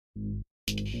Gimme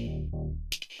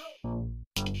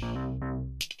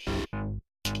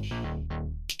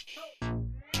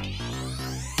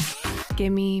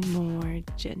more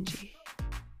Gingy.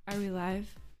 Are we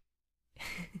live?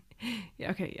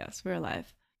 Okay, yes, we're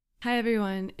live. Hi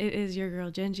everyone, it is your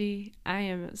girl Gingy. I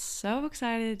am so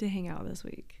excited to hang out this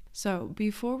week. So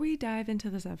before we dive into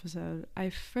this episode, I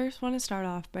first want to start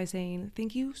off by saying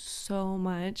thank you so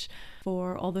much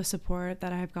for all the support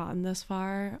that I've gotten this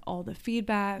far, all the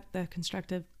feedback, the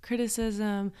constructive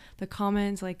criticism, the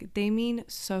comments, they mean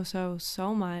so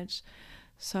much.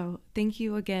 So thank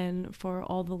you again for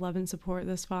all the love and support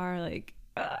this far.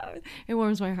 It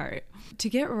warms my heart. To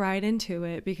get right into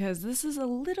it, because this is a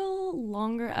little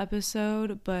longer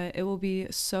episode, but it will be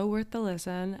so worth the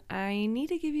listen, I need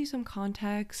to give you some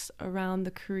context around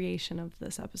the creation of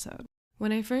this episode.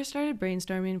 When I first started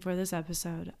brainstorming for this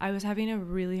episode, I was having a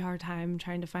really hard time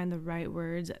trying to find the right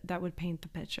words that would paint the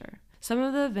picture. Some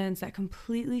of the events that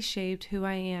completely shaped who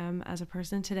I am as a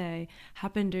person today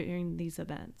happened during these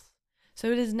events.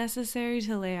 So it is necessary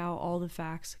to lay out all the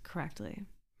facts correctly.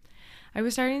 I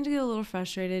was starting to get a little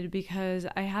frustrated because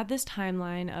I had this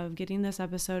timeline of getting this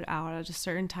episode out at a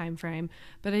certain time frame,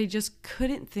 but I just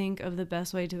couldn't think of the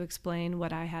best way to explain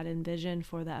what I had envisioned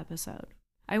for the episode.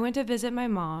 I went to visit my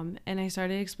mom and I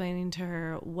started explaining to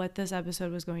her what this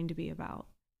episode was going to be about.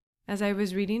 As I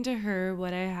was reading to her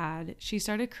what I had, she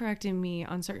started correcting me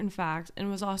on certain facts and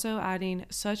was also adding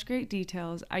such great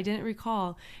details I didn't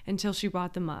recall until she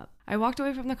brought them up. I walked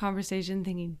away from the conversation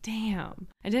thinking, damn,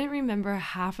 I didn't remember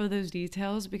half of those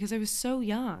details because I was so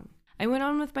young. I went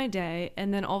on with my day,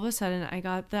 and then all of a sudden I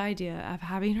got the idea of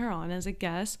having her on as a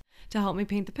guest to help me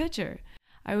paint the picture.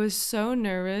 I was so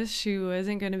nervous she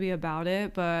wasn't going to be about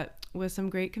it, but with some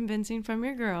great convincing from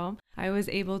your girl, I was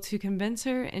able to convince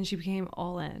her and she became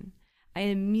all in. I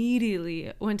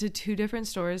immediately went to 2 different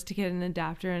stores to get an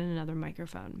adapter and another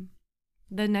microphone.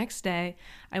 The next day,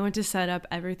 I went to set up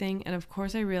everything, and of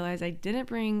course I realized I didn't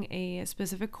bring a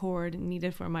specific cord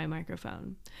needed for my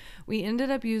microphone. We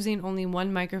ended up using only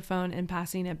one microphone and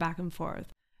passing it back and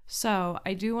forth. So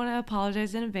I do want to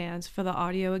apologize in advance for the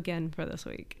audio again for this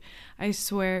week. I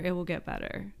swear it will get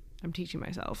better. I'm teaching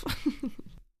myself.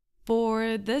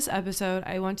 For this episode,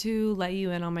 I want to let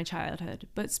you in on my childhood,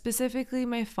 but specifically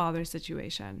my father's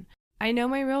situation. I know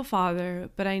my real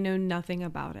father, but I know nothing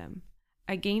about him.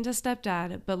 I gained a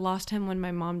stepdad, but lost him when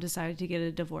my mom decided to get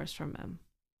a divorce from him.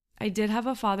 I did have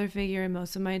a father figure in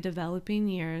most of my developing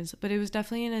years, but it was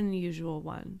definitely an unusual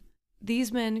one.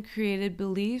 These men created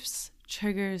beliefs,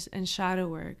 triggers, and shadow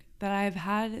work that I have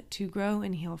had to grow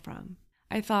and heal from.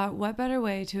 I thought, what better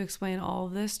way to explain all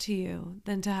of this to you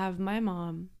than to have my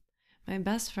mom, my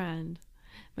best friend,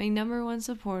 my number one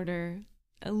supporter,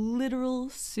 a literal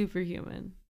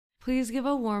superhuman. Please give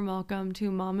a warm welcome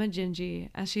to Mama Gingy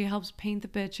as she helps paint the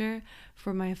picture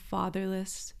for my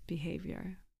fatherless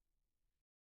behavior.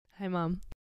 Hi, Mom.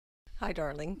 Hi,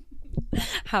 darling.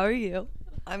 How are you?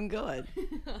 I'm good.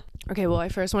 Okay, well, I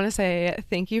first want to say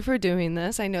thank you for doing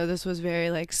this. I know this was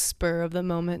very spur of the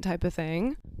moment type of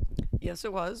thing. Yes,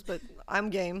 it was, but I'm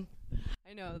game.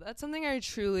 I know, that's something I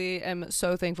truly am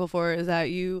so thankful for, is that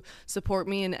you support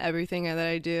me in everything that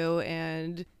I do,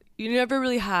 and you never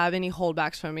really have any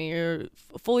holdbacks from me. You're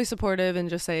fully supportive and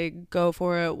just say, go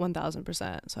for it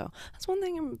 1000%. So that's one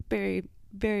thing I'm very,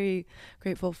 very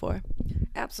grateful for.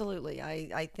 Absolutely.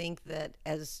 I think that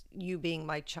as you being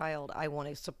my child, I want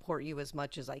to support you as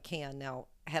much as I can. Now,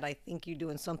 had I think you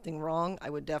doing something wrong, I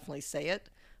would definitely say it.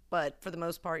 But for the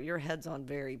most part, your head's on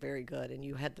very, very good, and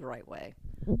you head the right way.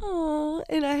 Oh,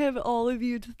 and I have all of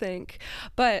you to thank.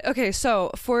 But okay,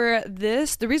 so for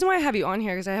this, the reason why I have you on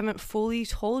here is I haven't fully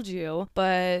told you,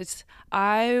 but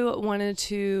I wanted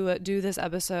to do this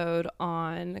episode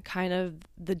on kind of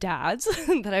the dads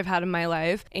that I've had in my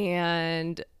life,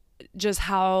 and just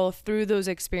how through those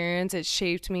experiences it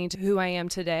shaped me to who I am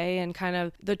today, and kind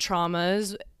of the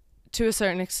traumas to a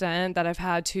certain extent that I've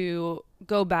had to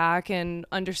go back and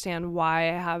understand why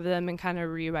I have them and kind of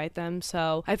rewrite them.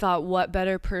 So I thought, what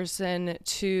better person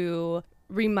to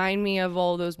remind me of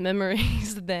all those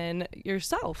memories than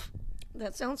yourself?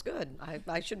 That sounds good.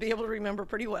 I should be able to remember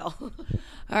pretty well.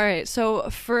 All right. So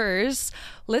first,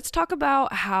 let's talk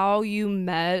about how you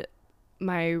met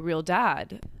my real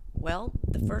dad. Well,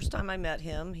 the first time I met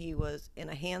him, he was in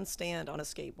a handstand on a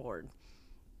skateboard.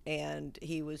 And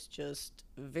he was just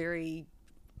very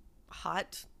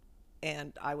hot,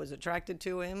 and I was attracted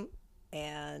to him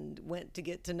and went to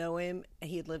get to know him.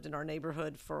 He had lived in our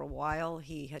neighborhood for a while.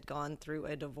 He had gone through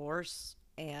a divorce,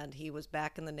 and he was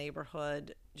back in the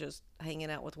neighborhood just hanging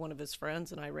out with one of his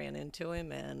friends, and I ran into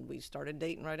him, and we started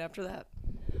dating right after that.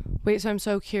 Wait, so I'm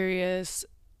so curious.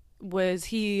 Was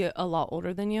he a lot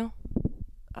older than you?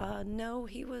 No,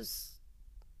 he was,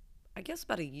 I guess,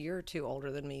 about a year or two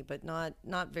older than me, but not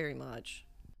very much.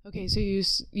 Okay, so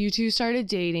you two started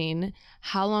dating.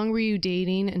 How long were you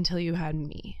dating until you had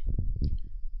me?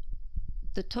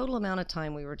 The total amount of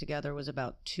time we were together was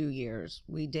about 2 years.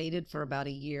 We dated for about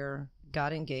a year,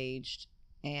 got engaged,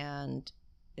 and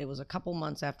it was a couple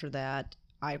months after that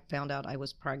I found out I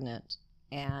was pregnant,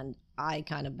 and I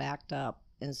kind of backed up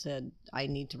and said I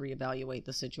need to reevaluate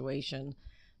the situation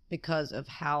because of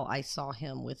how I saw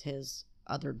him with his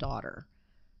other daughter.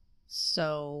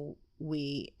 So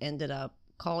we ended up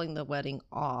calling the wedding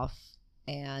off,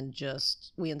 and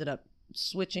just we ended up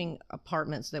switching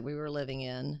apartments that we were living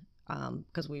in,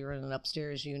 because we were in an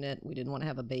upstairs unit. We didn't want to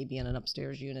have a baby in an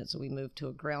upstairs unit, so we moved to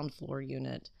a ground floor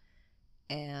unit.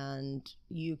 And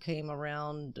you came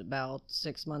around about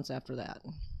 6 months after that.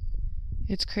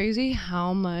 It's crazy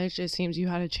how much it seems you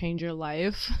had to change your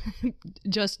life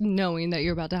just knowing that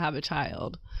you're about to have a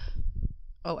child.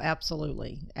 Oh,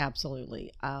 absolutely,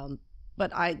 absolutely.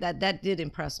 But that did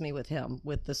impress me with him,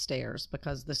 with the stairs,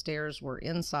 because the stairs were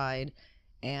inside,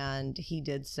 and he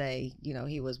did say,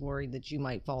 he was worried that you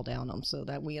might fall down them, so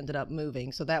that we ended up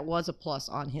moving. So that was a plus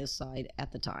on his side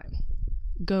at the time.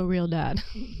 Go real dad.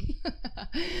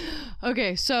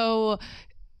 Okay, so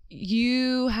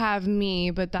you have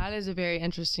me, but that is a very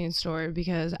interesting story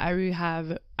because I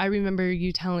remember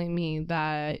you telling me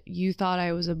that you thought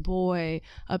I was a boy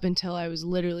up until I was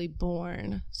literally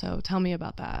born. So tell me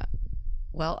about that.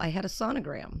 Well, I had a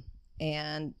sonogram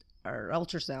or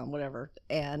ultrasound, whatever,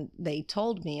 and they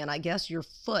told me, and I guess your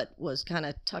foot was kind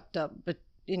of tucked up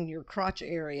in your crotch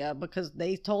area because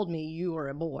they told me you were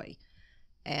a boy.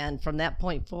 And from that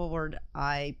point forward,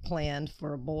 I planned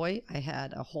for a boy. I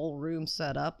had a whole room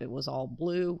set up. It was all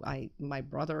blue. My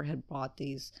brother had bought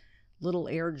these little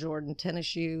Air Jordan tennis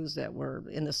shoes that were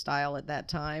in the style at that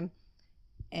time.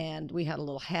 And we had a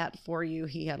little hat for you.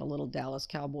 He had a little Dallas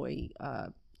Cowboy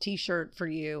t-shirt for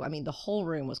you. I mean, the whole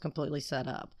room was completely set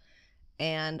up.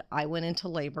 And I went into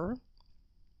labor.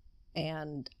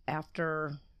 And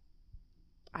after,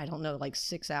 I don't know, like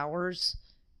 6 hours,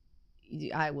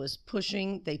 I was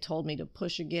pushing. They told me to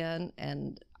push again.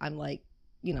 And I'm like,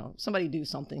 somebody do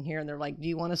something here. And they're like, do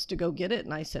you want us to go get it?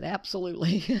 And I said,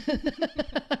 absolutely.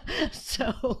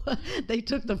 So they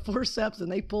took the forceps and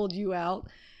they pulled you out.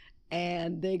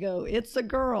 And they go, it's a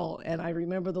girl. And I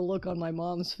remember the look on my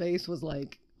mom's face was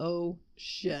like, oh,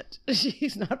 shit.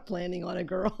 She's not planning on a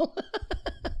girl.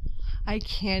 I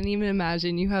can't even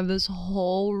imagine. You have this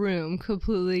whole room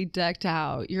completely decked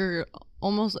out. You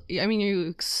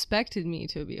expected me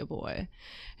to be a boy.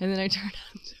 And then I turned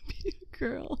out to be a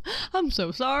girl. I'm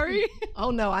so sorry.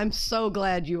 Oh, no, I'm so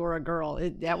glad you were a girl.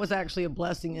 That was actually a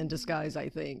blessing in disguise, I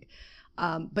think.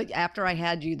 But after I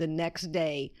had you, the next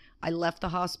day, I left the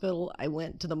hospital. I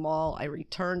went to the mall. I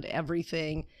returned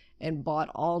everything and bought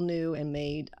all new and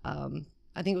made,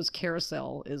 I think it was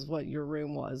carousel is what your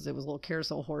room was. It was little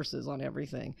carousel horses on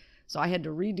everything. So I had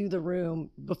to redo the room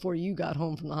before you got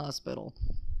home from the hospital.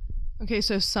 Okay,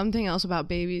 so something else about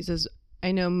babies is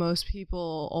I know most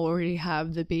people already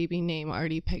have the baby name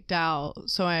already picked out.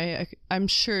 So I'm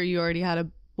sure you already had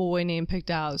a boy name picked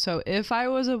out. So if I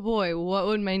was a boy, what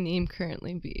would my name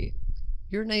currently be?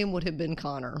 Your name would have been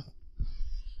Connor.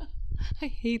 I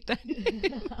hate that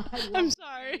name. I'm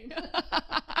sorry.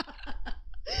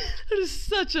 That is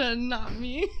such a not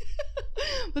me.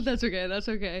 But that's okay. That's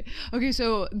okay. Okay,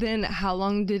 so then how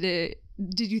long did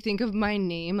you think of my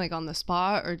name like on the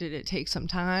spot, or did it take some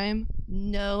time?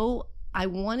 No, I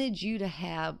wanted you to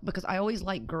have, because I always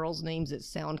like girls' names that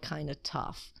sound kind of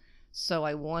tough. So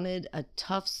I wanted a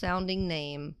tough sounding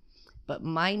name, but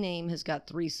my name has got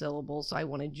 3 syllables. So I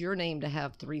wanted your name to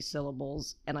have 3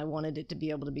 syllables, and I wanted it to be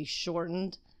able to be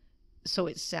shortened so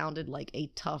it sounded like a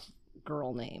tough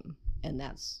girl name. And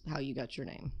that's how you got your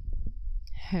name.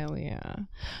 Hell yeah.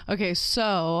 Okay,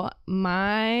 so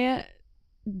my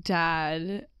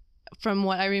dad, from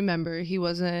what I remember, he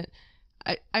wasn't,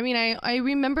 I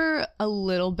remember a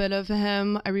little bit of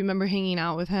him. I remember hanging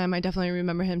out with him. I definitely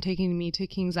remember him taking me to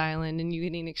Kings Island and you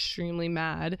getting extremely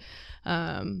mad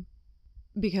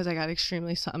because I got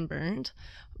extremely sunburned.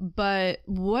 But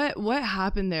what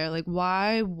happened there? Like,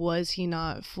 why was he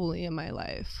not fully in my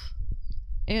life?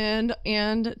 And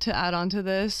to add on to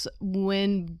this,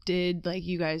 when did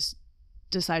you guys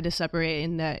decide to separate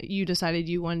and that you decided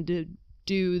you wanted to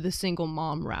do the single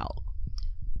mom route?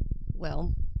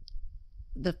 Well,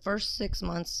 the first 6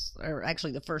 months, or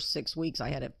actually the first 6 weeks, I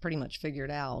had it pretty much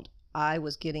figured out. I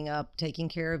was getting up, taking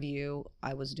care of you.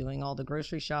 I was doing all the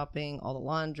grocery shopping, all the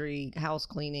laundry, house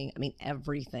cleaning. I mean,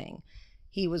 everything.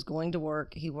 He was going to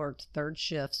work. He worked third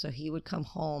shift, so he would come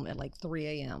home at like 3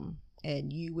 a.m.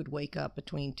 and you would wake up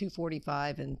between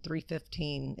 2:45 and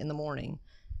 3:15 in the morning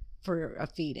for a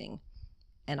feeding.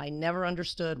 And I never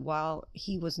understood while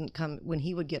he wasn't come when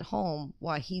he would get home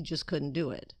why he just couldn't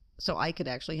do it. So I could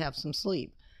actually have some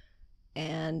sleep.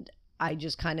 And I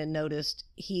just kind of noticed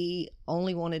he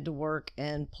only wanted to work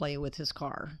and play with his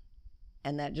car.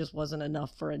 And that just wasn't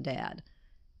enough for a dad.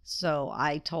 So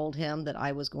I told him that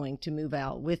I was going to move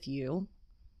out with you.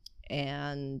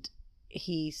 And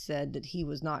he said that he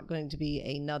was not going to be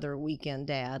another weekend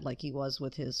dad like he was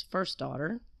with his first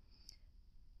daughter.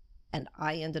 And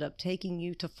I ended up taking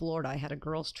you to Florida. I had a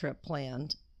girls' trip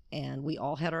planned, and we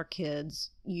all had our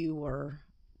kids. You were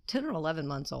 10 or 11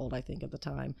 months old, I think, at the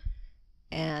time.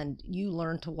 And you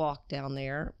learned to walk down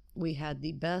there. We had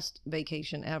the best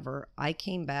vacation ever. I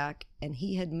came back, and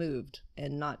he had moved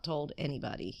and not told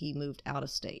anybody. He moved out of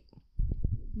state.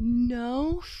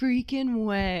 No freaking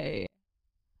way.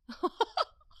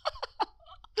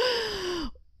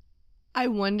 I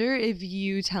wonder if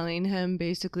you telling him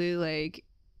basically like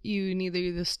you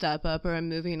neither the step up or I'm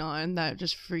moving on, that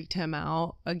just freaked him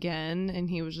out again, and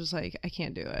he was just like, I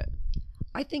can't do it.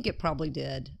 I think it probably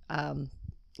did.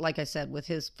 Like I said, with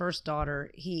his first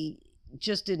daughter, he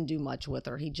just didn't do much with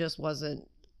her. He just wasn't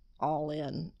all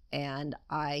in, and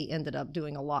I ended up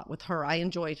doing a lot with her. I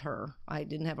enjoyed her. I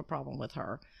didn't have a problem with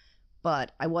her,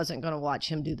 but I wasn't going to watch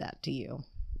him do that to you.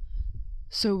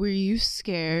 So were you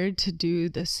scared to do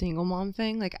the single mom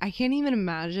thing? Like, I can't even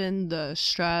imagine the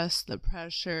stress, the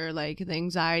pressure, like the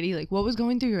anxiety, like what was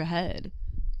going through your head?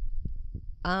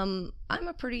 I'm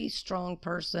a pretty strong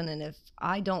person, and if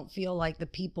I don't feel like the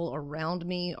people around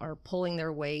me are pulling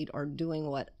their weight or doing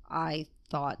what I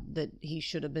thought that he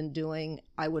should have been doing,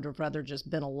 I would have rather just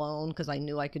been alone because I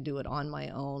knew I could do it on my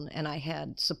own. And I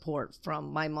had support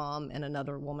from my mom and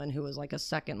another woman who was like a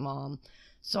second mom.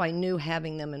 So I knew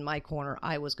having them in my corner,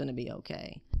 I was going to be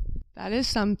okay. That is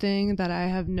something that I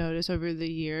have noticed over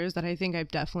the years that I think I've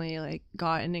definitely like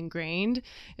gotten ingrained,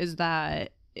 is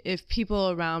that if people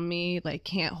around me like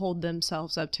can't hold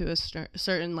themselves up to a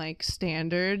certain like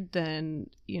standard, then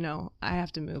I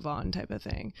have to move on, type of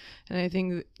thing. And I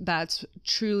think that's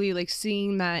truly like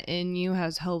seeing that in you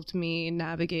has helped me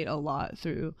navigate a lot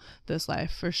through this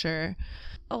life, for sure.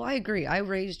 Oh, I agree. I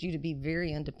raised you to be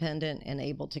very independent and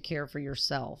able to care for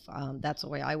yourself. That's the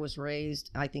way I was raised.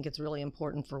 I think it's really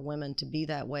important for women to be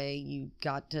that way. You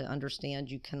got to understand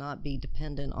you cannot be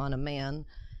dependent on a man.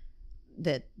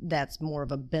 That's more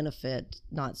of a benefit,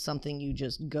 not something you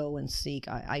just go and seek.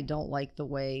 I don't like the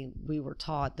way we were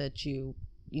taught that you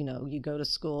go to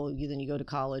school, then you go to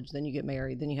college, then you get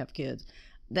married, then you have kids.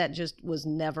 That just was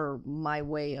never my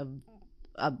way of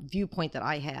a viewpoint that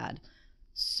I had.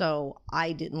 So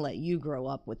I didn't let you grow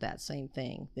up with that same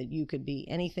thing, that you could be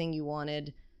anything you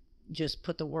wanted, just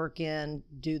put the work in,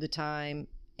 do the time,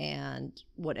 and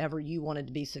whatever you wanted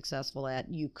to be successful at,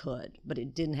 you could. But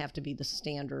it didn't have to be the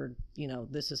standard,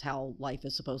 this is how life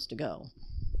is supposed to go.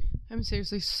 I'm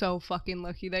seriously so fucking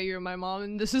lucky that you're my mom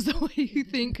and this is the way you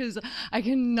think, because I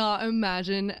cannot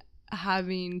imagine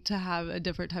having to have a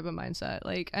different type of mindset.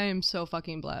 Like, I am so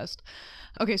fucking blessed.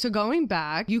 Okay, so going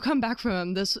back, you come back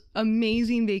from this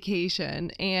amazing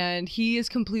vacation and he is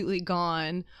completely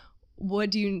gone. What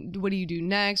do you do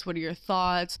next? What are your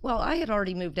thoughts? Well, I had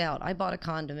already moved out. I bought a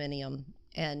condominium,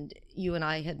 and you and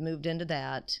I had moved into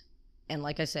that. And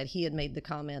like I said, he had made the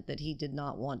comment that he did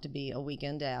not want to be a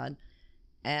weekend dad.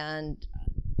 And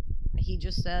he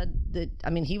just said that,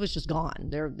 he was just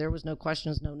gone. There was no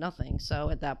questions, no nothing.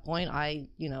 So at that point, I,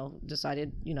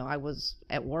 decided, I was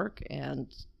at work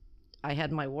and I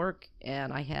had my work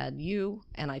and I had you,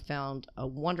 and I found a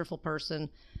wonderful person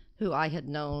who I had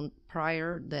known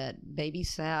prior that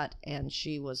babysat, and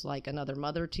she was like another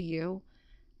mother to you.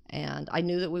 And I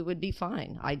knew that we would be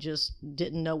fine. I just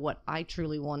didn't know what I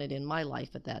truly wanted in my life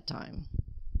at that time.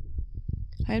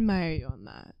 I admire you on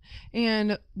that.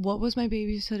 And what was my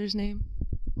babysitter's name?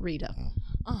 Rita.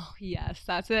 Oh, yes,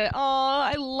 that's it. Oh,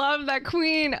 I love that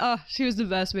queen. Oh, she was the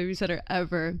best babysitter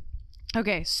ever.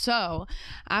 Okay, so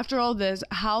after all this,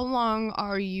 how long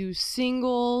are you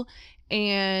single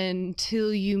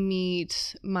until you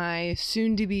meet my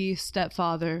soon-to-be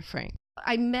stepfather, Frank?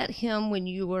 I met him when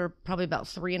you were probably about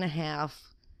 3.5.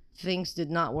 Things did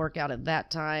not work out at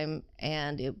that time,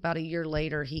 and about a year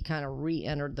later, he kind of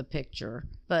re-entered the picture.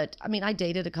 But, I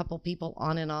dated a couple people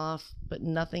on and off, but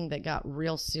nothing that got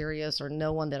real serious, or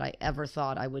no one that I ever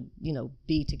thought I would,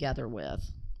 be together with.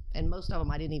 And most of them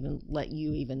I didn't even let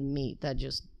you even meet.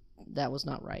 That was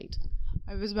not right.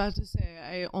 I was about to say,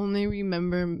 I only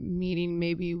remember meeting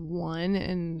maybe one,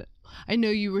 and I know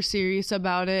you were serious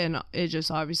about it, and it just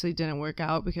obviously didn't work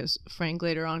out because Frank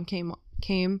later on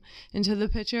came into the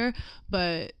picture.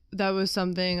 But that was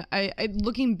something I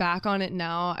looking back on it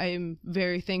now, I'm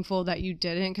very thankful that you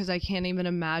didn't, because I can't even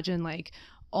imagine like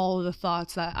all of the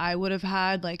thoughts that I would have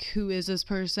had, like, who is this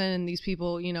person, and these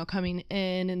people, you know, coming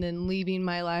in and then leaving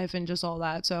my life and just all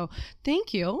that. So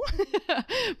thank you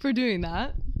for doing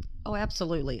that. Oh,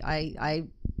 absolutely.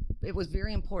 It was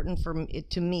very important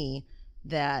to me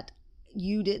that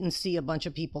you didn't see a bunch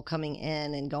of people coming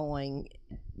in and going.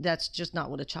 That's just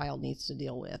not what a child needs to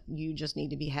deal with. You just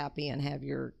need to be happy and have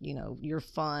your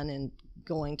fun and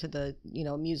going to the,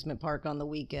 amusement park on the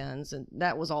weekends. And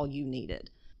that was all you needed.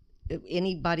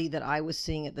 Anybody that I was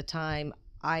seeing at the time,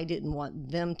 I didn't want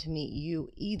them to meet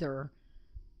you either,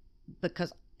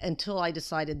 because until I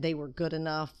decided they were good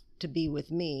enough to be with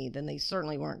me, then they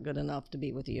certainly weren't good enough to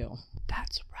be with you.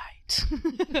 That's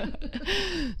right.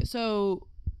 So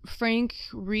Frank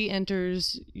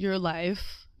re-enters your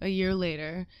life a year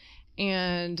later,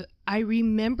 and I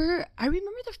remember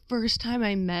the first time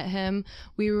I met him.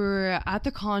 We were at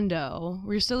the condo.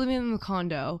 We were still living in the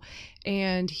condo,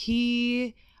 and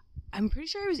I'm pretty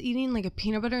sure I was eating like a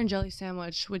peanut butter and jelly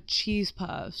sandwich with cheese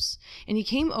puffs, and he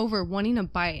came over wanting a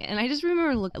bite, and I just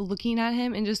remember looking at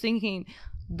him and just thinking,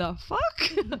 the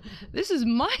fuck? This is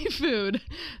my food,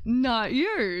 not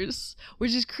yours.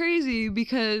 Which is crazy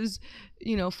because,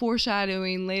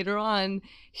 foreshadowing later on,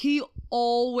 he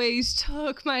always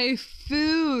took my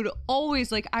food.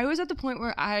 Always. Like, I was at the point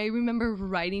where I remember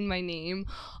writing my name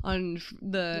on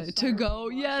the to-go.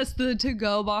 Yes, the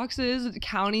to-go boxes,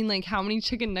 counting like how many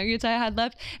chicken nuggets I had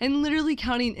left, and literally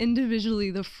counting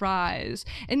individually the fries.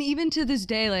 And even to this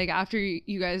day, like after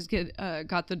you guys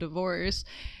got the divorce,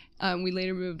 we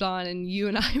later moved on, and you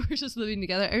and I were just living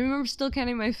together. I remember still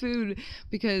counting my food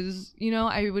because,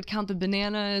 I would count the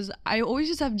bananas. I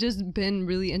always just been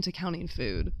really into counting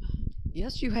food.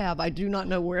 Yes, you have. I do not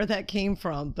know where that came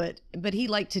from, but he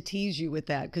liked to tease you with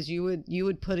that, because you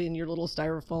would put in your little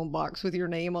styrofoam box with your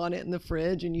name on it in the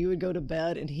fridge, and you would go to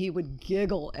bed, and he would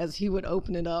giggle as he would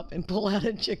open it up and pull out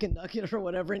a chicken nugget or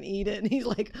whatever and eat it. And he's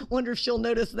like, wonder if she'll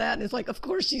notice that. And it's like, of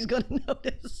course she's going to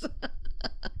notice.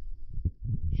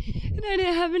 And I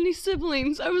didn't have any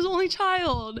siblings. I was only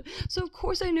child. So of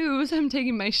course I knew it was him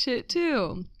taking my shit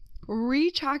too.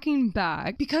 Retracking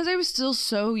back, because I was still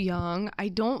so young, I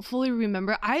don't fully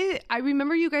remember. I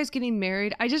remember you guys getting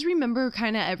married. I just remember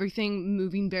kind of everything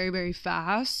moving very, very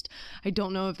fast. I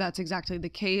don't know if that's exactly the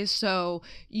case. So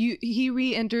he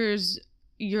re-enters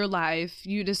your life.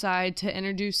 You decide to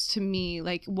introduce to me,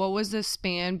 like, what was the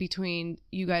span between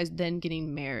you guys then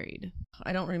getting married?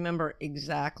 I don't remember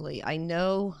exactly. I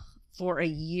know for a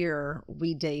year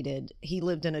we dated. He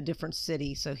lived in a different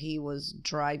city, so he was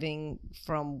driving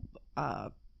from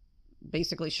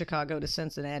basically Chicago to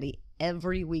Cincinnati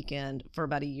every weekend for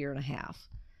about a year and a half.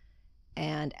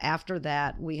 And after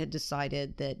that, we had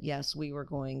decided that, yes, we were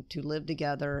going to live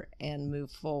together and move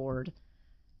forward.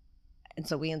 And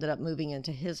so we ended up moving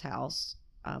into his house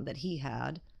that he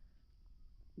had.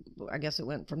 I guess it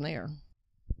went from there.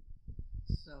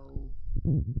 So,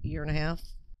 year and a half.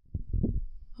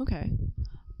 Okay.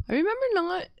 I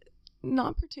remember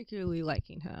not particularly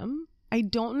liking him. I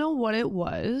don't know what it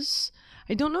was.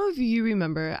 I don't know if you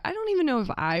remember. I don't even know if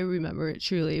I remember it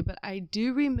truly, but I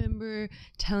do remember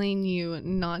telling you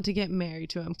not to get married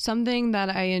to him. Something that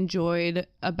I enjoyed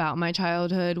about my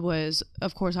childhood was,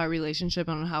 of course, our relationship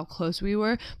and how close we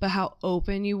were, but how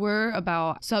open you were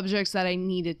about subjects that I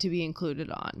needed to be included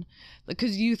on.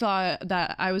 Because you thought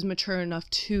that I was mature enough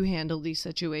to handle these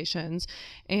situations.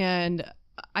 And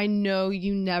I know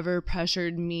you never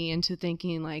pressured me into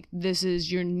thinking like, this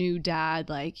is your new dad,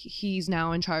 like he's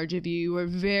now in charge of you. You were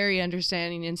very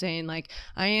understanding and saying like,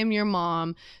 I am your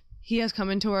mom. He has come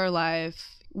into our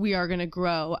life. We are going to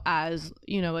grow as,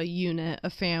 a unit, a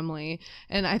family.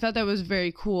 And I thought that was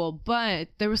very cool. But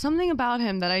there was something about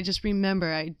him that I just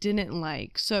remember I didn't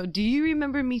like. So do you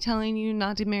remember me telling you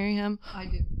not to marry him? I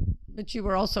do. But you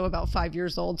were also about 5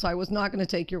 years old, so I was not going to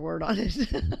take your word on it.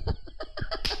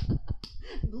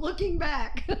 Looking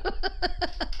back.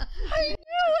 I knew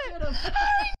it! I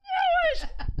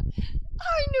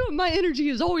knew it! My energy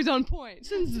is always on point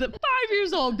since the 5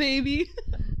 years old, baby.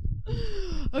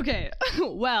 Okay,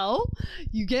 well,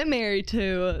 you get married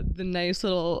to the nice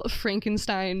little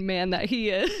Frankenstein man that he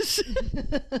is.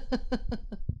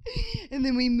 And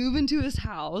then we move into his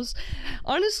house.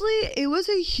 Honestly, it was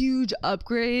a huge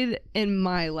upgrade in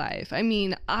my life. I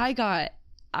mean, I got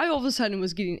I all of a sudden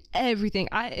was getting everything.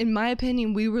 In my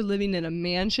opinion, we were living in a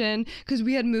mansion because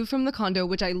we had moved from the condo,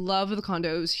 which I love the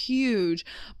condo. It was huge.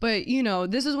 But, you know,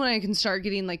 this is when I can start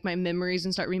getting like my memories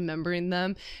and start remembering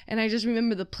them. And I just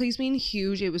remember the place being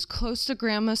huge. It was close to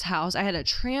grandma's house. I had a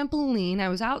trampoline. I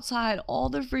was outside all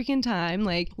the freaking time.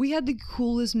 Like, we had the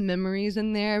coolest memories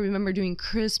in there. I remember doing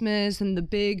Christmas and the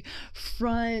big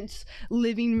front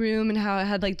living room and how it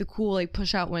had like the cool like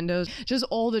push out windows. Just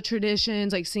all the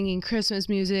traditions, like singing Christmas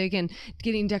music and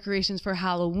getting decorations for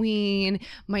Halloween,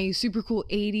 my super cool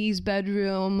 80s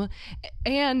bedroom.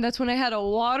 And that's when I had a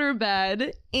water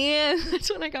bed, and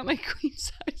that's when I got my queen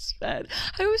size bed.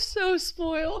 I was so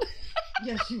spoiled.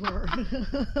 Yes, you were.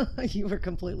 You were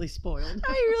completely spoiled.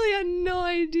 I really had no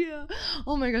idea.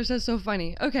 Oh my gosh, that's so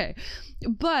funny. Okay.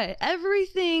 But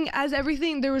everything,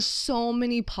 there was so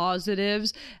many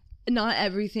positives. Not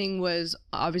everything was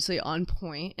obviously on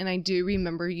point, and I do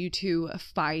remember you two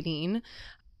fighting.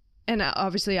 And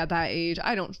obviously at that age,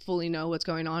 I don't fully know what's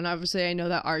going on. Obviously, I know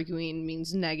that arguing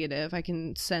means negative. I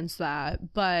can sense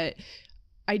that. But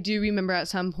I do remember at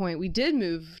some point we did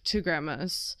move to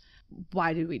grandma's.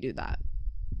 Why did we do that?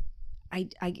 I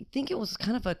think it was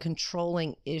kind of a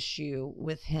controlling issue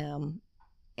with him.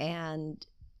 And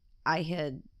I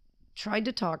had tried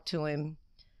to talk to him.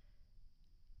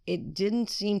 It didn't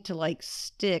seem to like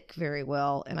stick very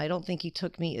well. And I don't think he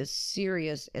took me as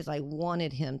serious as I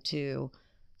wanted him to.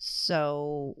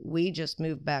 So we just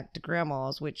moved back to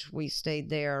grandma's, which we stayed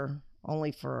there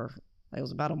only for, it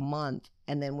was about a month.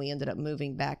 And then we ended up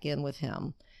moving back in with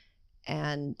him.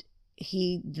 And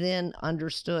he then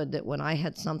understood that when I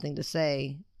had something to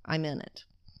say, I'm in it.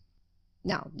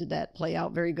 Now, did that play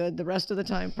out very good the rest of the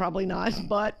time? Probably not.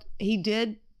 But he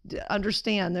did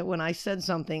understand that when I said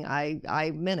something,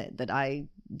 I meant it, that I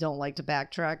don't like to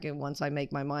backtrack. And once I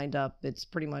make my mind up, it's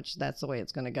pretty much that's the way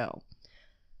it's going to go.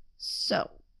 So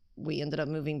we ended up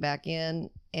moving back in,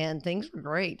 and things were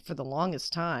great for the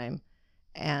longest time.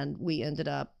 And we ended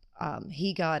up,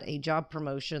 he got a job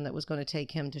promotion that was going to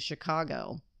take him to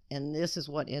Chicago. And this is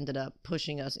what ended up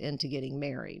pushing us into getting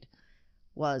married,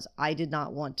 was I did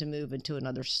not want to move into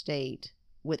another state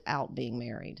without being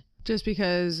married. Just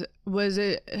because,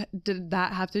 did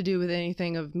that have to do with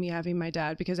anything of me having my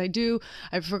dad? Because I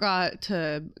forgot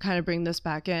to kind of bring this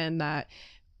back in, that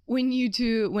when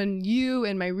you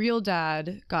and my real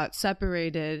dad got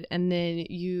separated, and then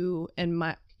you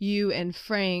and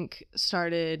Frank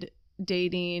started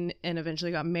dating and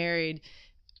eventually got married,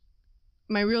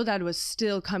 my real dad was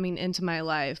still coming into my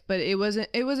life, but it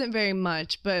wasn't very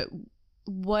much. But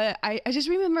what I just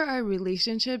remember our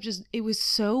relationship, it was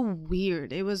so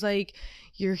weird. It was like,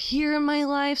 you're here in my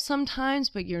life sometimes,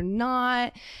 but you're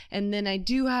not. And then I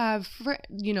do have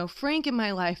Frank in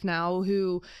my life now,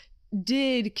 who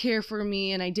did care for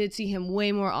me, and I did see him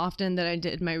way more often than I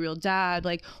did my real dad.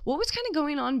 Like, what was kind of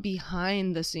going on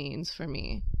behind the scenes for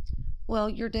me? Well,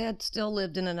 your dad still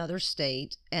lived in another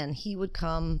state, and he would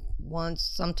come once,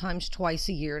 sometimes twice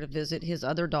a year to visit his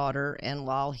other daughter. And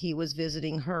while he was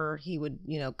visiting her, he would,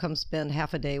 come spend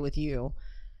half a day with you.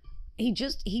 He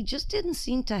just didn't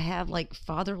seem to have like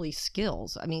fatherly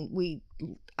skills. I mean,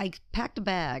 I packed a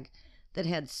bag that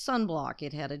had sunblock,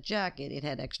 it had a jacket, it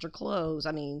had extra clothes,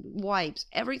 wipes,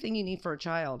 everything you need for a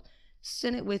child.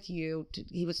 Sent it with you.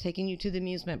 He was taking you to the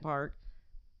amusement park,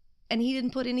 and he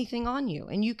didn't put anything on you.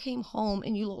 And you came home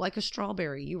and you looked like a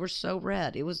strawberry. You were so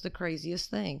red. It was the craziest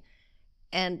thing.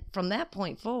 And from that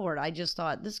point forward, I just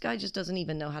thought, this guy just doesn't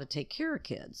even know how to take care of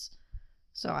kids.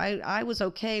 So I was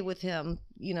okay with him,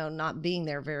 not being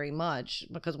there very much,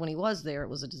 because when he was there, it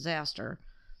was a disaster.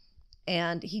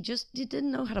 And he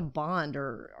didn't know how to bond,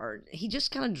 or he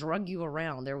just kind of drug you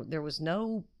around. There was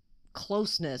no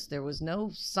closeness. There was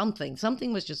no something.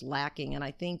 Something was just lacking. And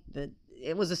I think that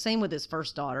it was the same with his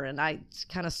first daughter. And I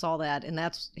kind of saw that. And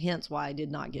that's hence why I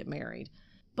did not get married.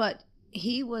 But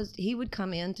he would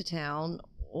come into town,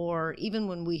 or even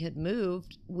when we had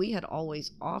moved, we had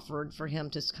always offered for him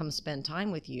to come spend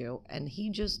time with you. And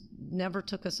he just never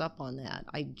took us up on that.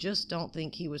 I just don't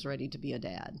think he was ready to be a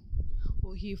dad.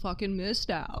 Well, he fucking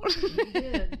missed out. He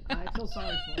did. I feel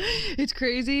sorry for him. It's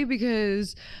crazy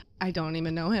because I don't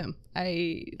even know him.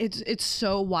 It's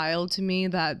so wild to me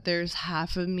that there's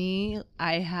half of me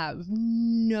I have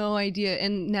no idea.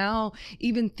 And now,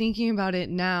 even thinking about it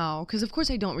now, because of course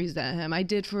I don't resent him. I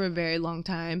did for a very long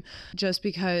time, just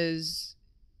because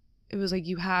it was like,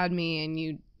 you had me and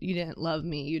you didn't love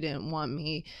me, you didn't want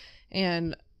me.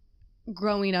 And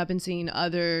growing up and seeing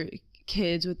other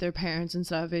kids with their parents and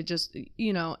stuff, it just,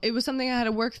 it was something I had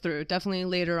to work through. Definitely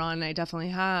later on, I definitely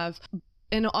have.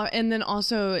 And then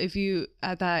also, if you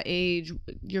at that age,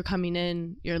 you're coming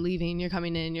in, you're leaving, you're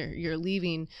coming in, you're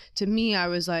leaving. To me, I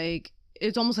was like,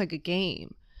 it's almost like a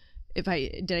game.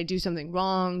 Did I do something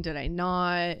wrong? Did I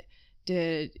not?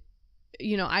 Did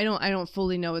I don't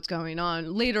fully know what's going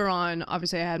on. Later on,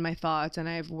 obviously, I had my thoughts and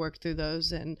I've worked through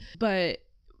those. But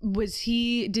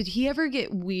did he ever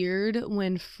get weird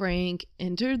when Frank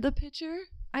entered the picture?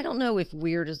 I don't know if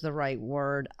weird is the right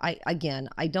word. I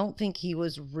don't think he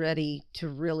was ready to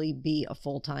really be a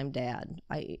full-time dad.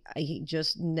 He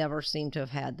just never seemed to have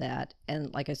had that.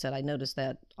 And like I said, I noticed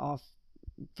that off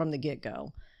from the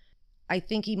get-go. I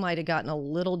think he might have gotten a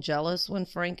little jealous when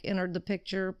Frank entered the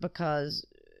picture because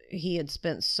he had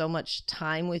spent so much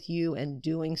time with you and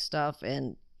doing stuff,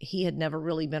 and he had never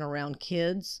really been around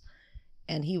kids.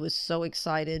 And he was so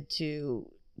excited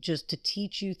to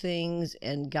teach you things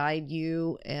and guide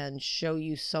you and show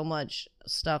you so much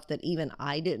stuff that even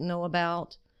I didn't know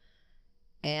about.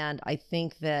 And I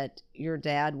think that your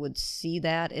dad would see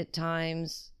that at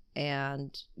times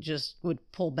and just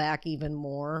would pull back even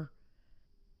more.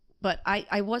 But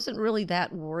I wasn't really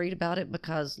that worried about it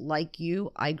because, like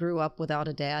you, I grew up without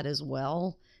a dad as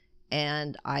well.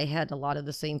 And I had a lot of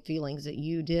the same feelings that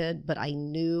you did, but I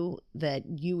knew that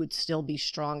you would still be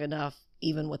strong enough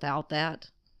even without that.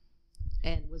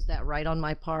 And was that right on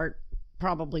my part?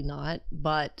 Probably not.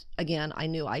 But again, I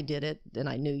knew I did it and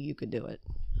I knew you could do it.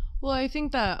 Well, I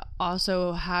think that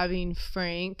also having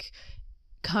Frank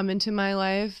come into my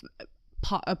life,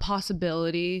 a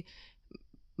possibility,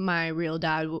 my real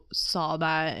dad saw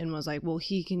that and was like, well,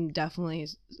 he can definitely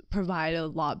provide a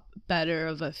lot better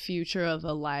of a future of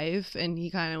a life. And he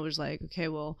kind of was like, okay,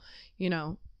 well,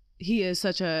 he is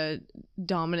such a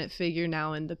dominant figure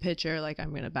now in the picture, like, I'm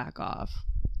going to back off.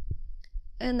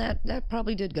 And that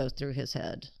probably did go through his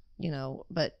head,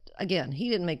 but again, he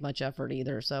didn't make much effort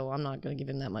either, so I'm not going to give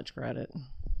him that much credit.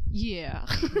 Yeah.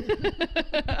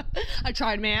 I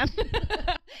tried, man.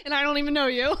 And I don't even know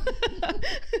you.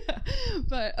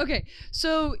 But okay,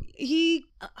 so he,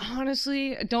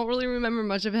 honestly, I don't really remember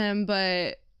much of him,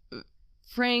 but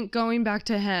Frank, going back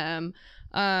to him,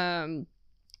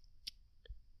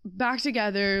 back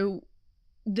together,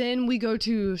 then we go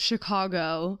to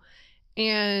Chicago,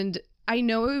 and I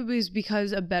know it was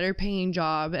because a better paying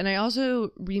job. And I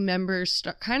also remember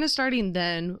kind of starting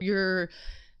then, your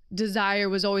desire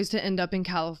was always to end up in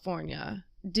California.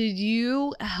 Did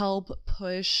you help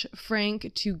push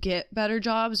Frank to get better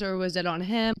jobs, or was it on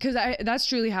him? Because that's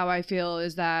truly how I feel,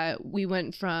 is that we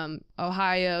went from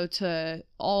Ohio to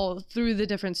all through the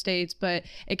different states, but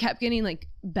it kept getting like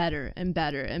better and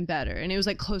better and better. And it was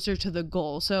like closer to the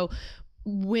goal. So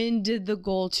when did the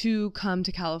goal to come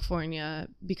to California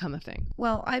become a thing?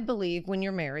 Well, I believe when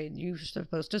you're married, you're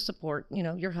supposed to support,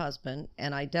 your husband.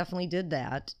 And I definitely did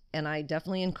that. And I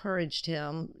definitely encouraged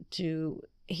him to,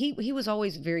 he was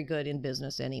always very good in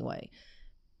business anyway.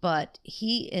 But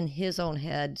he, in his own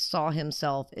head, saw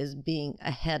himself as being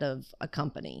ahead of a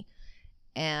company.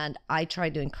 And I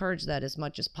tried to encourage that as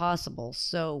much as possible.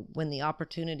 So when the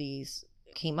opportunities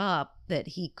came up that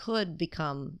he could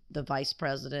become the vice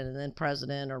president and then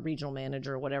president or regional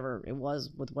manager or whatever it was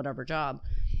with whatever job.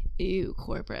 Ew,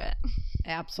 corporate.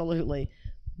 Absolutely.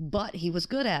 But he was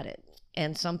good at it.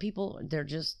 And some people,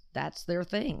 that's their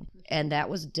thing. And that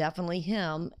was definitely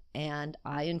him. And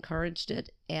I encouraged it.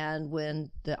 And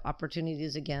when the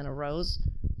opportunities again arose,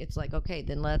 it's like, okay,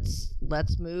 then let's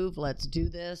move, let's do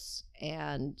this.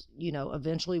 And,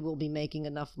 eventually we'll be making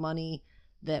enough money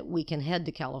that we can head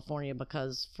to California,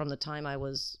 because from the time I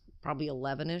was probably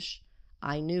 11-ish,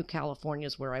 I knew California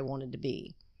is where I wanted to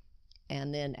be.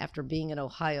 And then after being in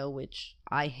Ohio, which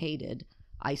I hated,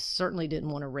 I certainly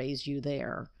didn't want to raise you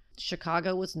there.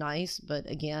 Chicago was nice, but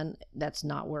again, that's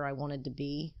not where I wanted to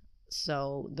be.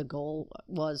 So the goal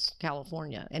was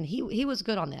California. And he was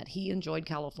good on that. He enjoyed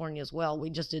California as well. We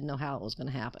just didn't know how it was going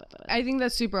to happen. I think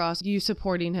that's super awesome, you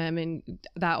supporting him and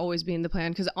that always being the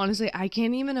plan. Because honestly, I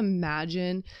can't even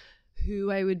imagine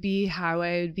who I would be, how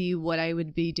I would be, what I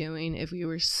would be doing if we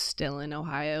were still in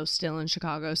Ohio, still in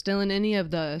Chicago, still in any of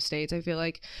the states. I feel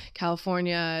like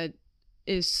California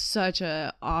is such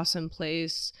an awesome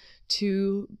place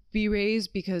to be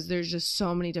raised, because there's just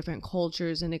so many different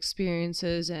cultures and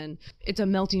experiences, and it's a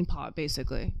melting pot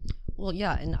basically. Well,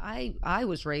 yeah, and I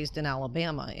was raised in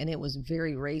Alabama, and it was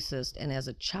very racist, and as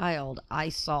a child I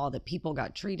saw that people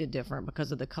got treated different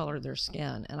because of the color of their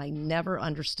skin, and I never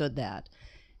understood that.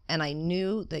 And I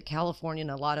knew that California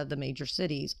and a lot of the major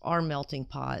cities are melting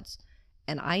pots,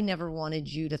 and I never wanted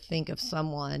you to think of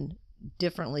someone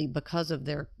differently because of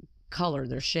their color,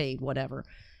 their shade, whatever.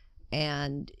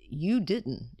 And you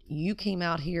didn't. You came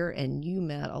out here and you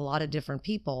met a lot of different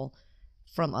people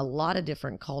from a lot of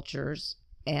different cultures,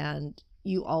 and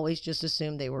you always just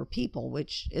assumed they were people,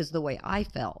 which is the way I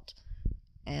felt.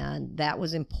 And that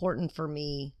was important for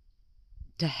me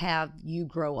to have you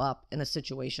grow up in a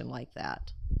situation like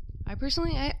that.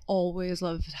 I always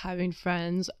loved having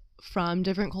friends from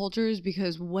different cultures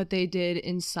because what they did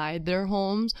inside their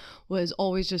homes was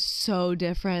always just so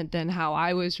different than how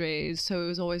I was raised. So it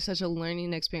was always such a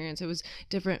learning experience. It was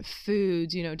different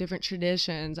foods, different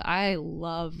traditions. I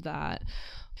love that.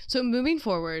 So moving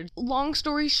forward, long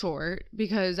story short,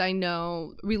 because I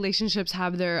know relationships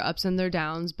have their ups and their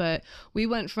downs, but we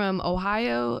went from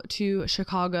Ohio to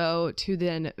Chicago to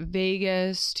then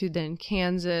Vegas to then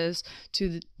Kansas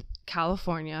to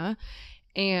California.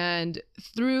 And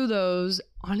through those,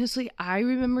 honestly, I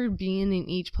remember being in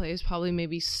each place probably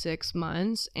maybe 6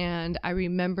 months. And I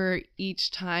remember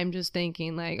each time just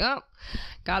thinking like, oh,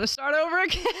 gotta start over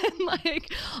again.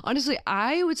 Like, honestly,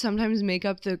 I would sometimes make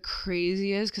up the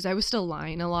craziest because I was still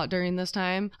lying a lot during this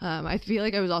time. I feel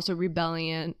like I was also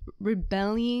rebelling.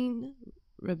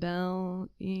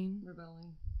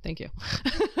 Thank you.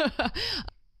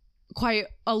 Quite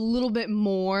a little bit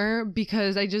more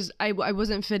because I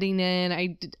wasn't fitting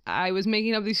in. I was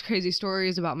making up these crazy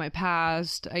stories about my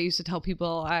past. I used to tell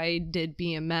people I did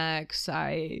BMX.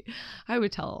 I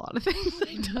would tell a lot of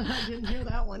things. I didn't hear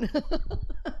that one.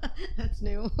 That's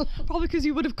new. Probably because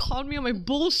you would have called me on my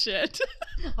bullshit.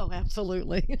 Oh,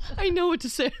 absolutely. I know what to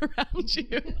say around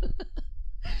you.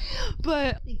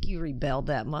 But I think you rebelled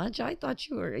that much. I thought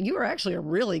you were actually a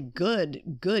really good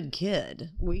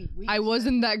kid. I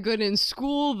wasn't that good in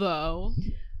school though.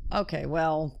 Okay,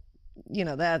 well,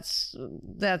 that's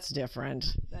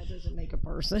different. That doesn't make a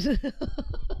person.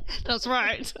 That's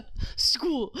right.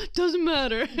 School doesn't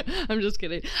matter. I'm just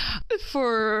kidding.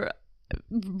 For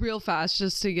real fast,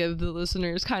 just to give the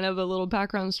listeners kind of a little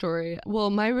background story. Well,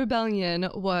 my rebellion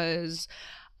was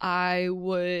I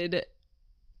would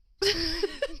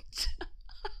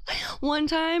one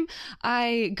time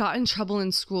I got in trouble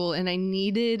in school and I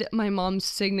needed my mom's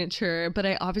signature, but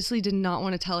I obviously did not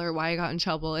want to tell her why I got in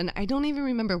trouble. And I don't even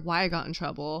remember why I got in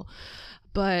trouble,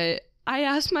 but I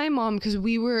asked my mom because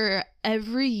we were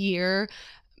every year,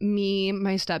 me,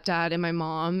 my stepdad, and my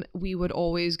mom, we would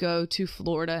always go to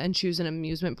Florida and choose an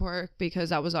amusement park because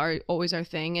that was always our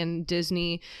thing. And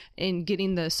Disney and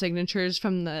getting the signatures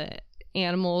from the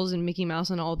animals and Mickey Mouse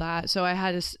and all that. So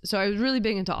I was really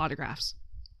big into autographs.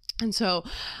 And so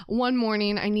one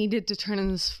morning I needed to turn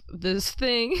in this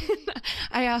thing.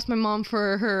 I asked my mom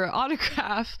for her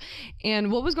autograph.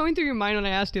 And what was going through your mind when I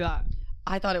asked you that?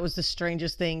 I thought it was the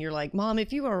strangest thing. You're like, Mom,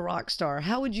 if you were a rock star,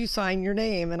 how would you sign your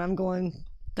name? And I'm going,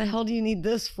 the hell do you need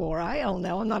this for? I don't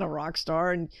know. I'm not a rock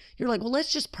star. And you're like, well,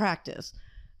 let's just practice.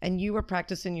 And you were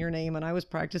practicing your name and I was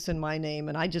practicing my name,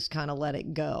 and I just kind of let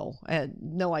it go. I had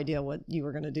no idea what you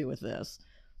were going to do with this.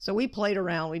 So we played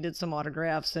around, we did some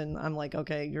autographs, and I'm like,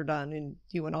 okay, you're done. And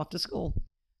you went off to school.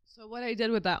 So what I did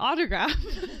with that autograph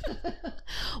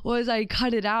was I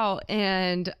cut it out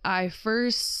and I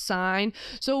first signed.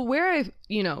 So where I,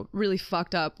 really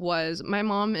fucked up was my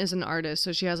mom is an artist.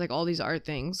 So she has like all these art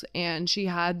things, and she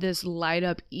had this light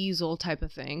up easel type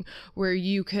of thing where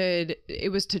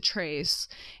it was to trace,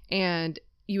 and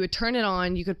you would turn it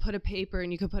on, you could put a paper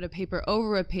and you could put a paper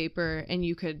over a paper and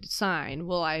you could sign.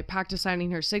 Well, I practiced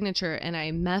signing her signature and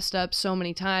I messed up so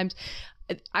many times.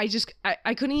 I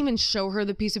couldn't even show her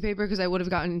the piece of paper because I would have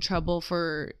gotten in trouble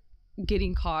for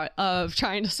getting caught of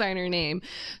trying to sign her name.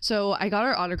 So I got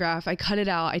her autograph, I cut it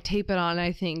out, I tape it on, and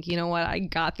I think, you know what, I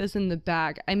got this in the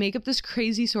back. I make up this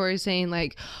crazy story saying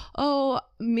like, oh,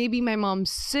 maybe my mom's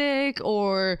sick,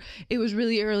 or it was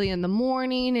really early in the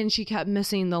morning and she kept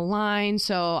missing the line.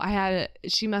 So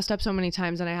she messed up so many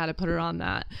times and I had to put her on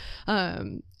that.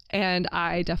 And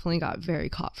I definitely got very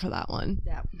caught for that one.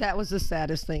 That was the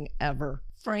saddest thing ever.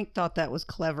 Frank thought that was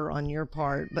clever on your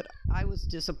part, but I was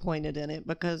disappointed in it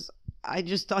because I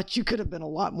just thought you could have been a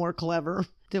lot more clever.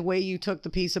 The way you took the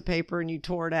piece of paper and you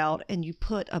tore it out and you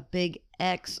put a big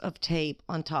X of tape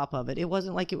on top of it. It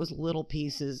wasn't like it was little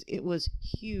pieces. It was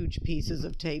huge pieces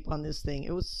of tape on this thing.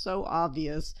 It was so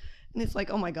obvious. And it's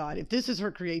like, oh my God, if this is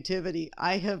her creativity,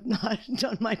 I have not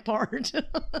done my part.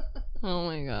 Oh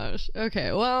my gosh.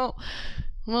 Okay, well,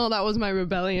 that was my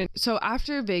rebellion. So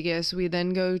after Vegas, we then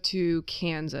go to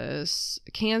Kansas.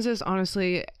 Kansas,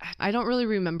 honestly, I don't really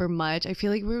remember much. I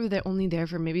feel like we were only there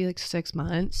for maybe like 6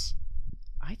 months.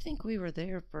 I think we were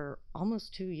there for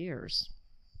almost 2 years.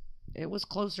 It was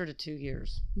closer to 2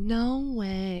 years. No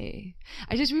way.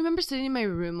 I just remember sitting in my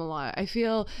room a lot. I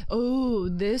feel,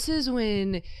 this is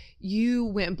when you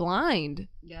went blind.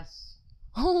 Yes.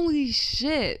 Holy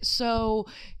shit. So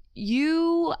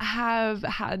you have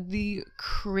had the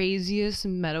craziest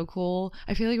medical,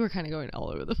 I feel like we're kind of going all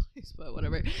over the place, but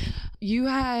whatever. You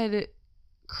had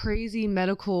crazy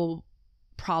medical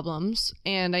problems,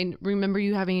 and I remember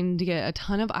you having to get a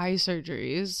ton of eye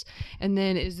surgeries. And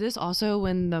then is this also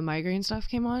when the migraine stuff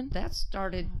came on? That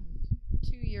started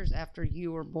 2 years after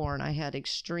you were born. I had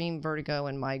extreme vertigo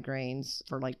and migraines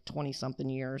for like 20 something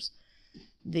years.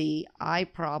 The eye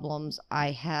problems,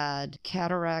 I had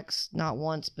cataracts not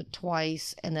once but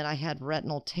twice, and then I had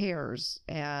retinal tears.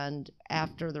 And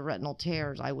after the retinal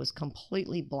tears, I was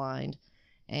completely blind,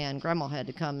 and Grandma had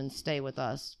to come and stay with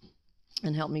us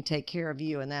and help me take care of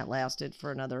you. And that lasted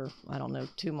for another,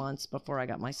 2 months before I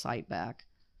got my sight back.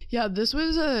 Yeah, this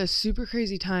was a super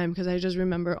crazy time because I just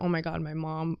remember, oh my God, my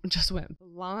mom just went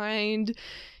blind.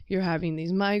 You're having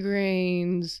these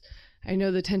migraines. I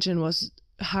know the tension was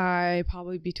high,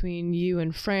 probably between you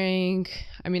and Frank.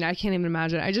 I mean, I can't even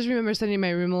imagine. I just remember sitting in my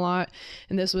room a lot,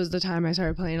 and this was the time I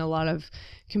started playing a lot of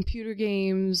computer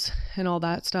games and all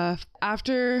that stuff.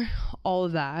 After all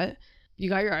of that, you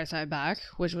got your eyesight back,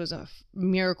 which was a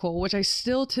miracle, which I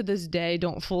still to this day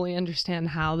don't fully understand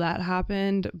how that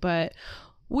happened, but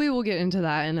we will get into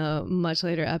that in a much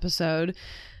later episode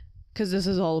because this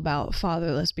is all about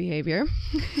fatherless behavior.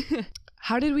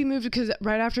 How did we move? Because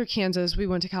right after Kansas, we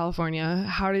went to California.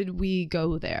 How did we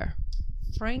go there?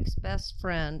 Frank's best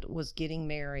friend was getting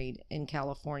married in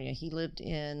California. He lived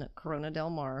in Corona del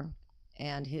Mar,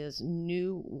 and his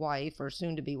new wife, or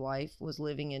soon-to-be wife, was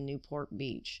living in Newport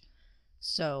Beach.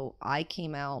 So I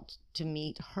came out to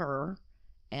meet her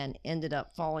and ended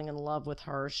up falling in love with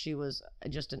her. She was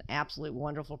just an absolute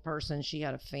wonderful person. She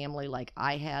had a family like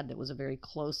I had that was a very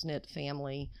close-knit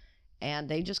family, and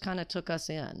they just kind of took us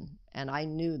in. And I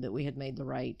knew that we had made the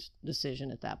right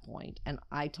decision at that point. And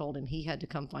I told him he had to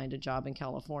come find a job in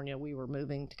California. We were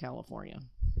moving to California.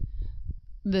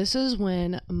 This is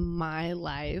when my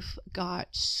life got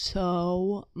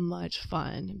so much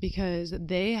fun because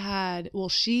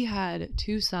she had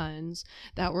two sons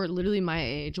that were literally my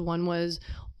age. One was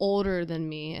older than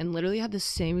me and literally had the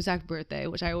same exact birthday,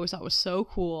 which I always thought was so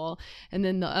cool. And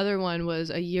then the other one was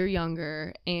a year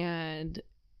younger, and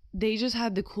they just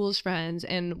had the coolest friends.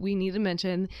 And we need to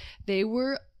mention they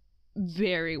were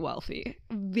very wealthy,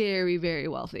 very, very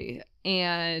wealthy.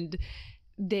 And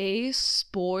they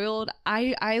spoiled.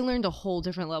 I learned a whole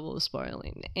different level of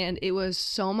spoiling, and it was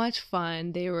so much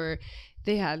fun.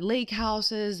 They had lake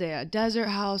houses, they had desert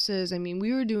houses. I mean,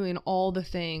 we were doing all the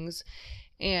things.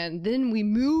 And then we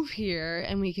move here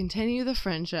and we continue the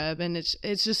friendship, and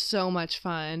it's just so much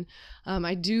fun.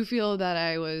 I do feel that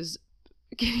I was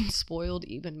getting spoiled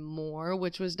even more,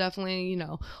 which was definitely,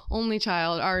 only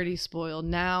child, already spoiled.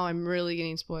 Now I'm really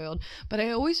getting spoiled. But I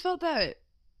always felt that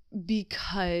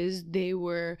because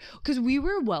we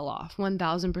were well off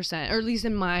 1000%, or at least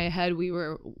in my head we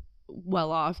were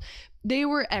well off. They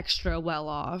were extra well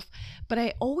off, but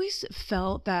I always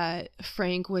felt that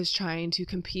Frank was trying to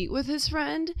compete with his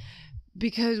friend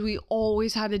because we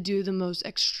always had to do the most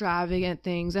extravagant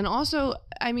things. And also,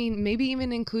 I mean, maybe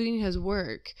even including his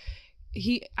work,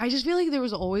 I just feel like there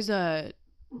was always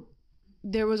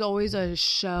a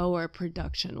show or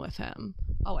production with him.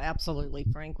 Oh, absolutely.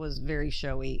 Frank was very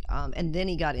showy. And then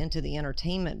he got into the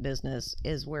entertainment business,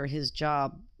 is where his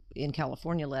job in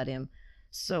California led him.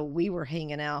 So we were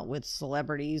hanging out with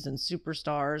celebrities and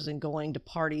superstars and going to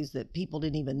parties that people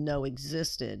didn't even know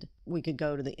existed. We could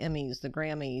go to the Emmys, the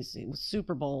Grammys,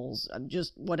 Super Bowls,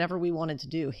 just whatever we wanted to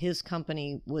do. His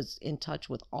company was in touch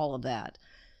with all of that.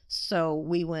 So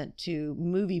we went to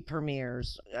movie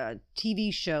premieres,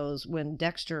 TV shows. When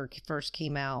Dexter first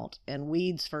came out and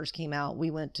Weeds first came out,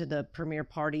 we went to the premiere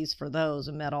parties for those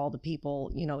and met all the people,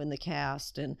 in the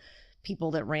cast, and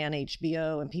people that ran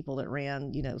HBO and people that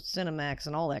ran, Cinemax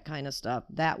and all that kind of stuff.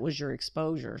 That was your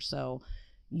exposure. So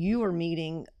you were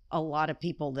meeting a lot of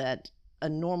people that a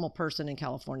normal person in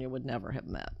California would never have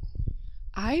met.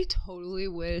 I totally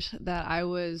wish that I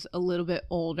was a little bit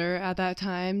older at that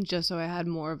time, just so I had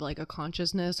more of like a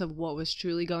consciousness of what was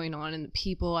truly going on and the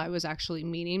people I was actually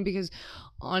meeting, because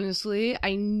honestly,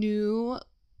 I knew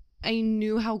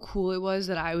how cool it was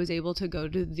that I was able to go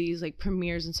to these like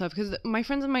premieres and stuff, because my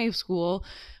friends in my school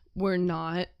were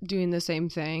not doing the same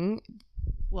thing.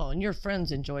 Well, and your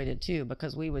friends enjoyed it too,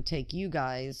 because we would take you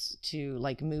guys to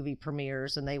like movie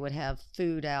premieres, and they would have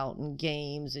food out and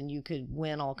games, and you could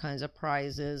win all kinds of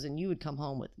prizes, and you would come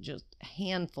home with just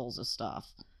handfuls of stuff.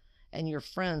 And your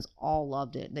friends all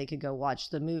loved it. They could go watch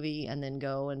the movie and then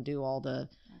go and do all the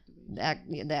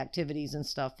activities and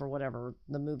stuff for whatever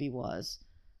the movie was.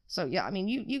 So yeah, I mean,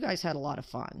 you guys had a lot of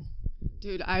fun.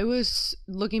 Dude, I was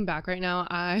looking back right now,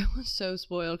 I was so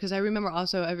spoiled because I remember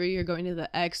also every year going to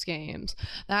the X Games.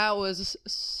 That was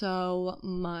so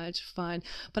much fun.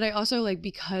 But I also, like,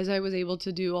 because I was able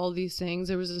to do all these things,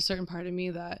 there was a certain part of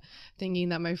me that thinking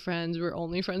that my friends were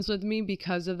only friends with me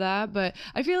because of that. But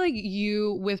I feel like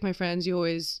you, with my friends, you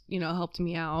always, helped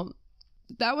me out.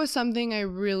 That was something I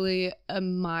really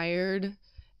admired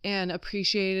and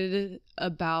appreciated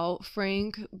about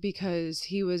Frank because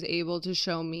he was able to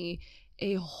show me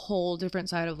a whole different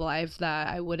side of life that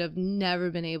I would have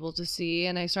never been able to see.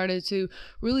 And I started to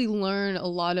really learn a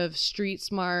lot of street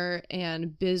smart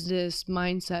and business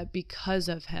mindset because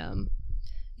of him.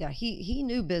 Yeah, he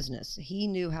knew business. He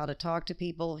knew how to talk to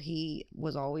people. He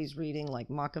was always reading like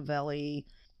Machiavelli.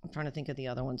 I'm trying to think of the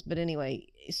other ones. But anyway,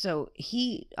 so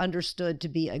he understood to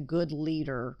be a good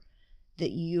leader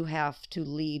that you have to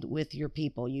lead with your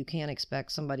people. You can't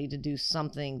expect somebody to do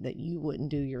something that you wouldn't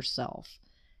do yourself.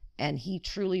 And he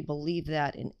truly believed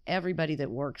that, and everybody that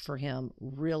worked for him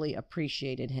really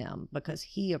appreciated him because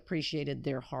he appreciated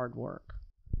their hard work.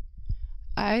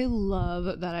 I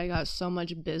love that I got so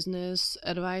much business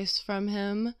advice from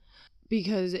him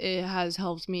because it has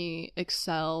helped me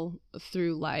excel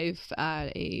through life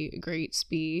at a great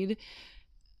speed.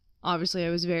 Obviously, I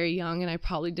was very young and I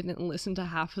probably didn't listen to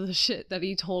half of the shit that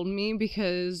he told me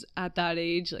because at that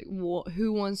age, like,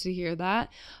 who wants to hear that?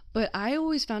 But I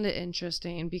always found it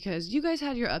interesting because you guys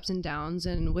had your ups and downs,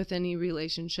 and with any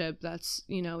relationship, that's,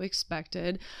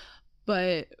 expected.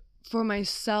 But for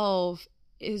myself,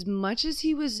 as much as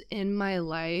he was in my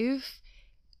life,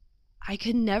 I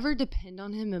could never depend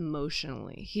on him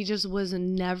emotionally. He just was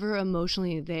never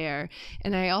emotionally there.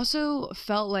 And I also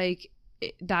felt like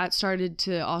that started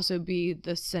to also be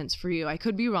the sense for you. I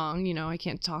could be wrong, I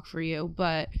can't talk for you,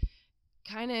 but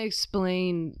kind of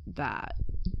explain that.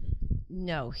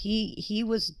 No, he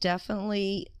was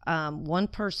definitely one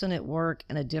person at work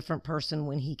and a different person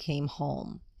when he came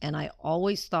home. And I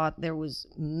always thought there was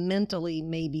mentally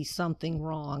maybe something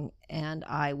wrong. And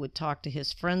I would talk to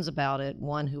his friends about it,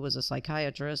 one who was a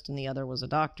psychiatrist and the other was a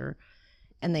doctor.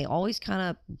 And they always kind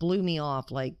of blew me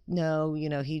off like, no,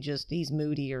 he's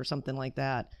moody or something like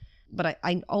that. But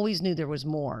I always knew there was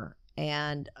more.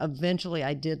 And eventually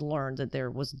I did learn that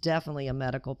there was definitely a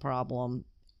medical problem.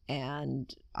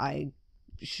 And I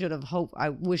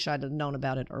wish I'd have known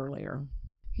about it earlier.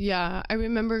 Yeah, I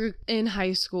remember in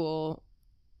high school,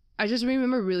 I just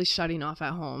remember really shutting off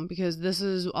at home because this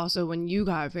is also when you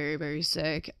got very, very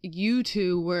sick. You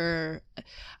two were...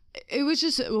 It was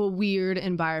just a weird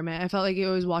environment. I felt like I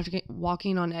was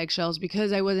walking on eggshells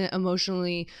because I wasn't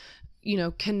emotionally,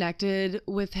 connected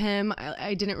with him.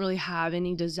 I didn't really have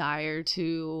any desire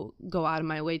to go out of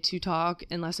my way to talk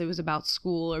unless it was about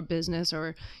school or business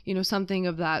or, something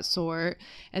of that sort.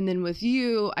 And then with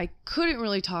you, I couldn't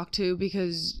really talk to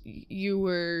because you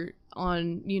were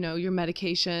on, your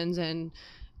medications, and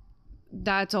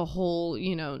that's a whole,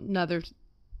 another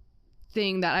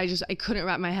thing that I couldn't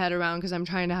wrap my head around because I'm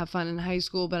trying to have fun in high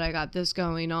school, but I got this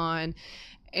going on.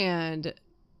 And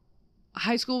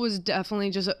high school was definitely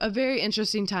just a very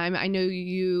interesting time. I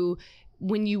know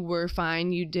when you were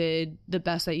fine, you did the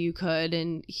best that you could,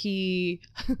 and he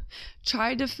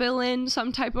tried to fill in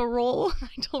some type of role.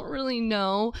 I don't really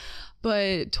know.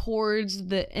 But towards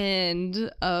the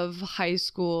end of high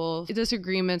school,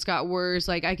 disagreements got worse.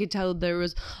 Like, I could tell there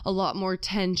was a lot more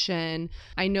tension.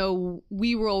 I know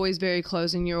we were always very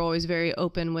close and you're always very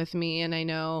open with me. And I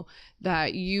know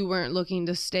that you weren't looking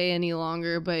to stay any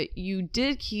longer, but you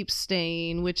did keep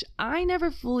staying, which I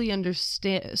never fully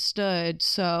understood.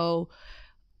 So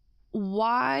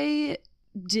why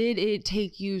did it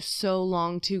take you so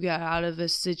long to get out of a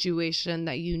situation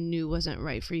that you knew wasn't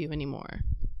right for you anymore?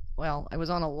 Well, I was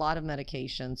on a lot of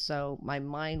medication, so my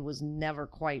mind was never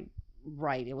quite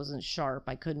right. It wasn't sharp.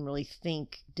 I couldn't really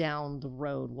think down the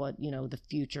road what, the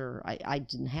future. I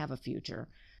didn't have a future.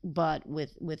 But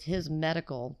with his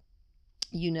medical,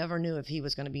 you never knew if he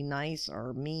was going to be nice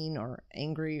or mean or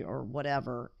angry or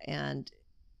whatever. And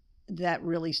that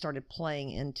really started playing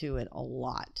into it a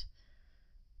lot.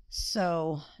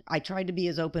 So I tried to be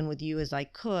as open with you as I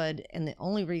could. And the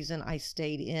only reason I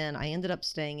ended up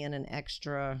staying in an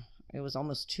extra, it was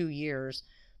almost 2 years,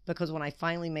 because when I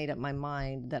finally made up my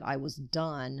mind that I was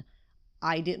done,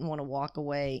 I didn't want to walk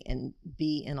away and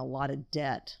be in a lot of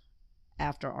debt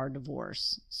after our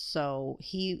divorce. So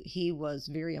he was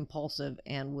very impulsive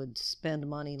and would spend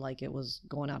money like it was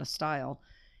going out of style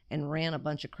and ran a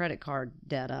bunch of credit card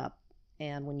debt up.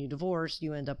 And when you divorce,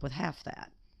 you end up with half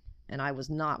that. And I was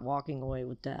not walking away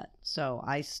with debt. So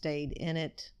I stayed in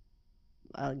it,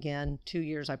 again, 2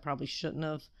 years I probably shouldn't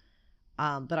have.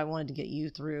 But I wanted to get you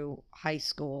through high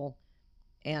school.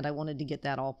 and I wanted to get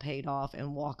that all paid off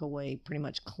and walk away pretty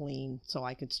much clean so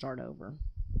I could start over.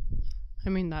 I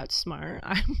mean, that's smart.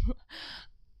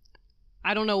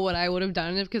 I don't know what I would have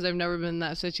done because I've never been in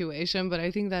that situation, but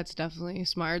I think that's definitely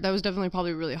smart. That was definitely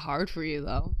probably really hard for you,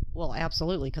 though. Well,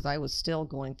 absolutely, because I was still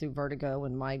going through vertigo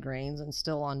and migraines and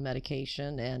still on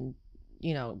medication, and,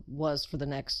 was for the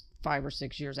next 5 or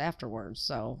 6 years afterwards.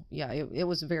 So, yeah, it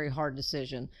was a very hard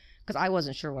decision because I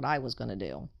wasn't sure what I was going to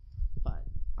do, but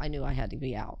I knew I had to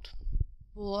be out.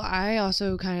 Well, I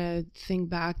also kind of think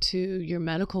back to your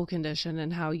medical condition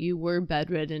and how you were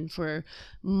bedridden for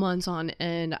months on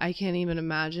end. I can't even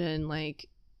imagine, like,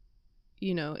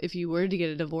 if you were to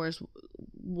get a divorce,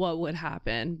 what would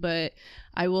happen. But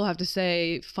I will have to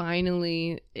say,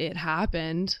 finally, it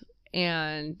happened.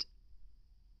 And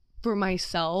for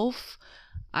myself,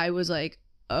 I was like,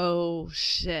 oh,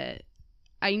 shit.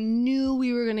 I knew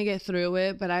we were going to get through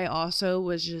it, but I also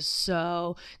was just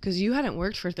because you hadn't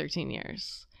worked for 13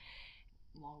 years.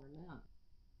 Longer than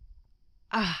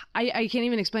that. I can't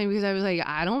even explain because I was like,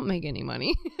 I don't make any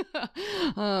money.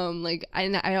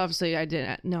 I obviously I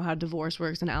didn't know how divorce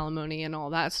works and alimony and all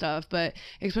that stuff, but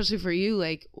especially for you,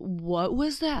 like, what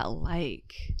was that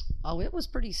like? Oh, it was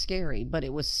pretty scary, but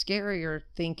it was scarier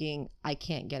thinking I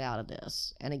can't get out of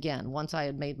this. And again, once I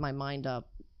had made my mind up,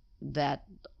 that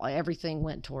everything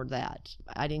went toward that.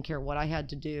 I didn't care what I had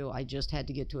to do. I just had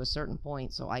to get to a certain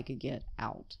point so I could get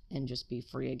out and just be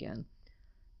free again.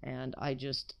 And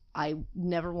I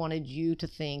never wanted you to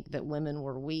think that women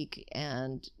were weak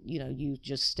and, you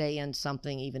just stay in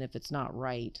something even if it's not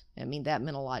right. I mean, that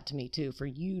meant a lot to me too, for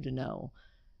you to know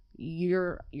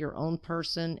you're your own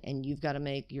person and you've got to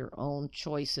make your own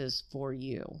choices for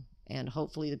you. And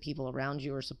hopefully the people around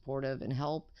you are supportive and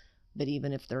help, but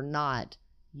even if they're not,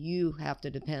 you have to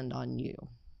depend on you.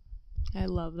 I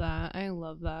love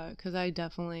that because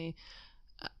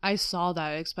I saw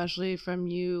that, especially from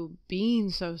you being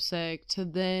so sick to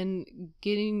then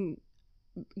getting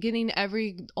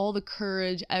all the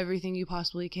courage, everything you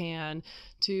possibly can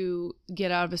to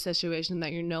get out of a situation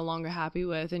that you're no longer happy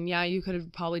with. And yeah, you could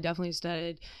have probably definitely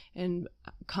stayed and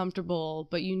comfortable,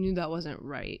 but you knew that wasn't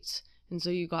right. And so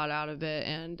you got out of it.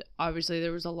 And obviously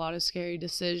there was a lot of scary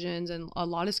decisions and a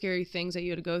lot of scary things that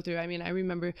you had to go through. I mean, I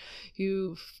remember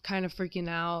you kind of freaking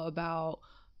out about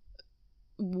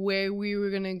where we were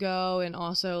going to go and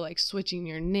also like switching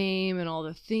your name and all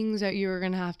the things that you were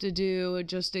going to have to do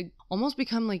just to almost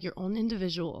become like your own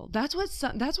individual. That's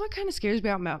what kind of scares me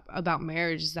about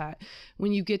marriage, is that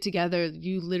when you get together,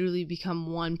 you literally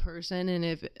become one person. And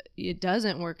if it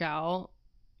doesn't work out,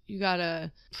 you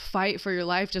gotta fight for your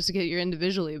life just to get your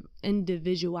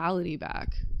individuality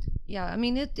back. Yeah, I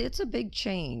mean, it's a big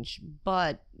change,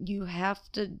 but you have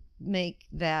to make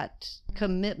that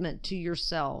commitment to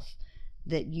yourself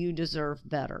that you deserve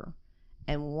better.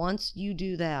 And once you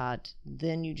do that,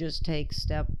 then you just take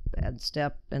step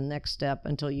and next step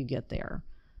until you get there.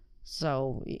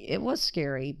 So it was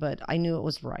scary, but I knew it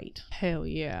was right. Hell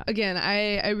yeah. Again,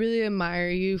 I really admire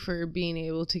you for being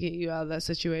able to get you out of that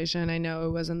situation. I know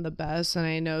it wasn't the best, and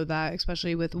I know that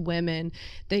especially with women,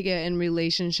 they get in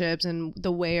relationships and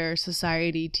the way our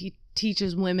society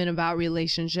teaches women about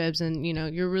relationships, and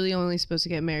you're really only supposed to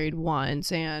get married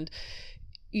once, and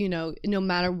no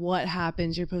matter what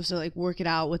happens, you're supposed to like work it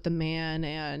out with the man,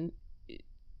 and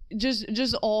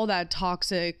just all that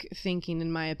toxic thinking,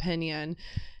 in my opinion.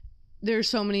 There's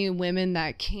so many women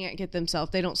that can't get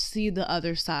themselves. They don't see the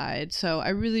other side. So I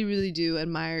really, really do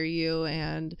admire you.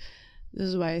 And this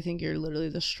is why I think you're literally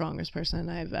the strongest person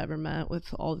I've ever met with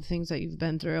all the things that you've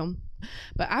been through.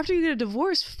 But after you get a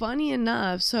divorce, funny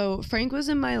enough, so Frank was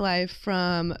in my life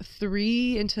from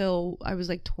 3 until I was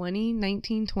like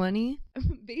 19, 20.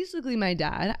 Basically my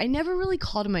dad. I never really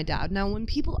called him my dad. Now, when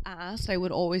people asked, I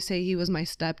would always say he was my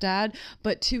stepdad.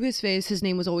 But to his face, his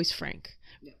name was always Frank.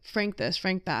 Frank this,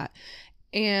 Frank that.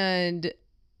 And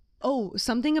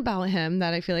something about him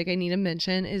that I feel like I need to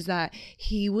mention is that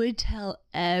he would tell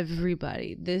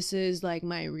everybody, this is like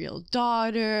my real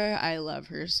daughter, I love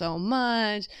her so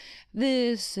much,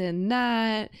 this and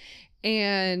that.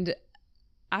 And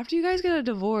after you guys got a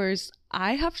divorce,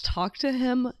 I have talked to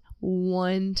him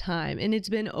one time, and it's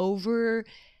been over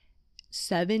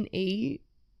 7, 8,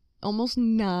 almost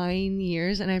 9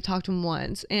 years, and I've talked to him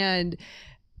once. And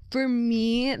for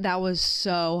me, that was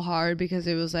so hard because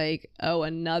it was like, oh,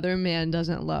 another man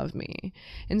doesn't love me.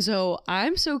 And so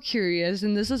I'm so curious,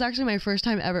 and this is actually my first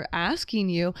time ever asking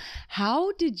you,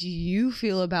 how did you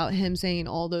feel about him saying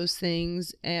all those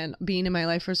things and being in my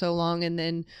life for so long, and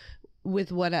then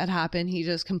with what had happened, he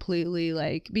just completely,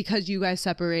 like, because you guys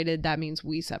separated, that means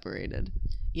we separated.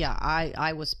 Yeah,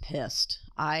 I was pissed.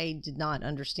 I did not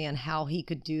understand how he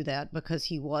could do that because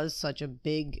he was such a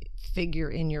big figure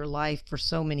in your life for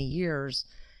so many years.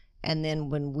 And then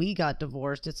when we got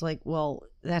divorced, it's like, well,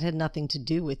 that had nothing to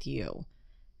do with you.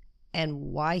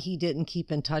 And why he didn't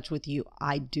keep in touch with you,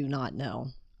 I do not know.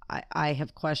 I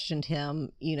have questioned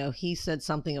him. You know, he said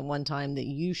something at one time that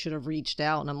you should have reached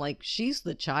out. And I'm like, she's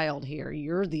the child here.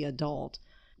 You're the adult.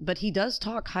 But he does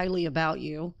talk highly about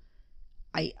you.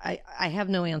 I have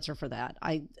no answer for that.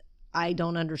 I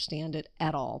don't understand it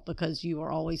at all because you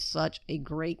are always such a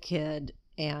great kid.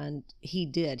 And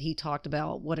he talked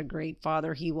about what a great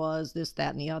father he was, this,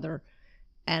 that, and the other.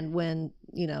 And when,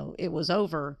 you know, it was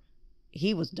over,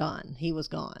 he was done. He was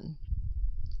gone.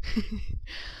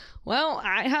 Well,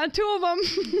 I had two of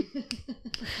them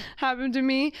happen to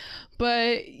me.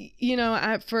 But, you know,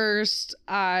 at first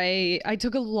I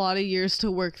took a lot of years to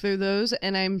work through those.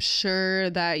 And I'm sure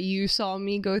that you saw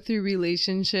me go through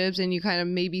relationships and you kind of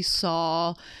maybe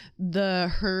saw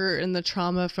the hurt and the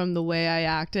trauma from the way I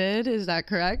acted. Is that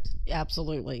correct?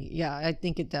 Absolutely. Yeah, I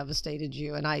think it devastated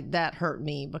you. And that hurt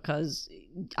me because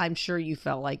I'm sure you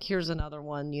felt like, here's another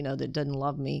one, you know, that didn't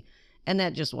love me. And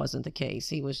that just wasn't the case.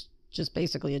 He was just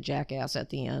basically a jackass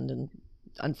at the end. And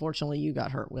unfortunately, you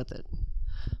got hurt with it.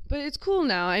 But it's cool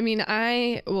now. I mean,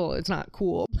 well, it's not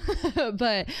cool,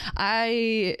 but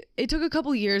it took a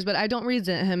couple years, but I don't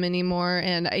resent him anymore.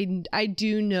 And I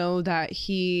do know that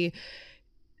he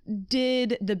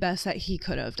did the best that he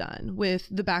could have done with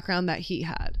the background that he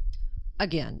had.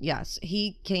 Again, yes,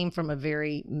 he came from a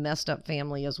very messed up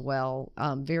family as well,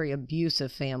 very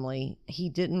abusive family. He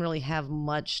didn't really have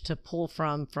much to pull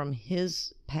from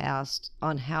his past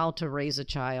on how to raise a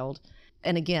child.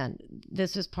 And again,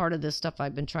 this is part of this stuff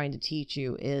I've been trying to teach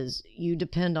you is you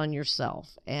depend on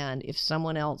yourself. And if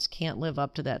someone else can't live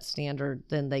up to that standard,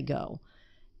 then they go.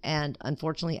 And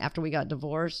unfortunately, after we got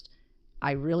divorced,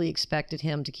 I really expected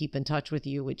him to keep in touch with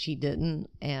you, which he didn't.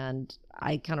 And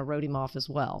I kind of wrote him off as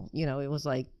well. You know, it was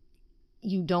like,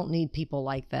 you don't need people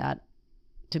like that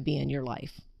to be in your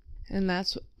life. And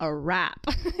that's a wrap.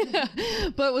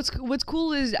 But what's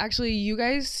cool is actually you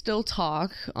guys still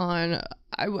talk on,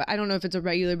 I don't know if it's a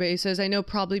regular basis. I know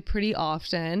probably pretty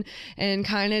often, and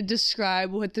kind of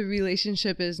describe what the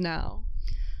relationship is now.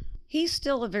 He's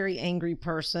still a very angry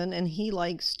person, and he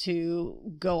likes to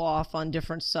go off on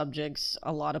different subjects,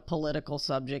 a lot of political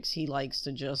subjects he likes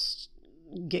to just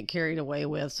get carried away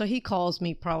with. So he calls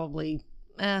me probably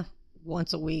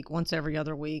once a week, once every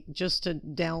other week, just to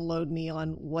download me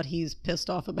on what he's pissed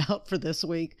off about for this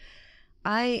week.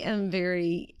 I'm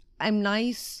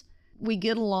nice. We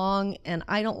get along, and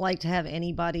I don't like to have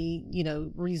anybody, you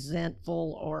know,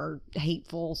 resentful or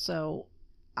hateful. So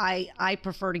I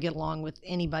prefer to get along with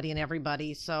anybody and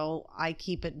everybody, so I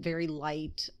keep it very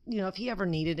light. You know, if he ever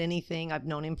needed anything, I've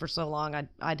known him for so long,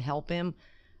 I'd help him.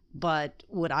 But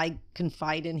would I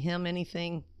confide in him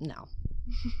anything? No.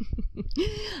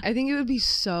 I think it would be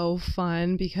so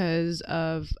fun because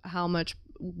of how much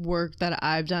work that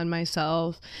I've done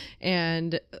myself,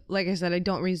 and like I said, I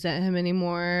don't resent him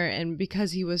anymore, and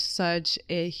because he was such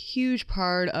a huge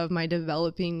part of my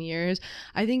developing years,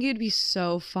 I think it'd be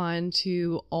so fun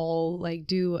to all like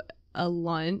do a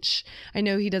lunch. I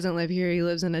know he doesn't live here, he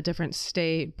lives in a different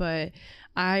state, but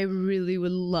I really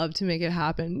would love to make it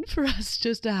happen for us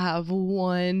just to have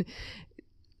one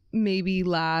maybe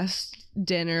last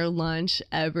dinner, lunch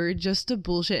ever, just to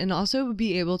bullshit, and also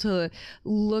be able to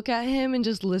look at him and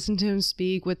just listen to him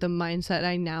speak with the mindset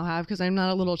I now have, because I'm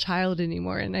not a little child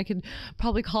anymore, and I could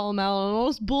probably call him out on all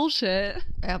this bullshit.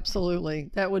 Absolutely.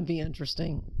 That would be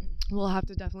interesting. We'll have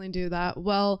to definitely do that.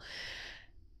 Well,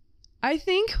 I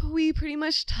think we pretty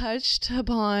much touched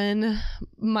upon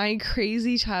my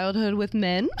crazy childhood with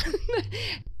men.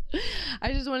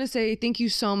 I just want to say thank you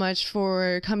so much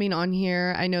for coming on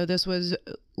here. I know this was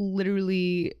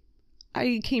literally,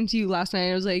 I came to you last night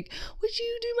and I was like, would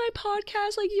you do my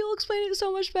podcast? Like, you'll explain it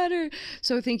so much better.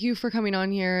 So thank you for coming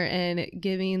on here and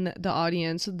giving the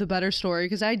audience the better story,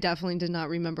 because I definitely did not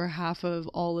remember half of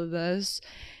all of this.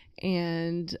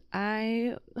 And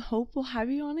I hope we'll have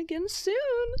you on again soon.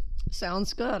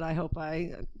 Sounds good. I hope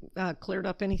I cleared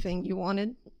up anything you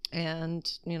wanted, and,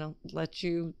 you know, let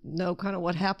you know kind of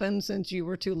what happened since you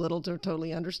were too little to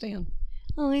totally understand.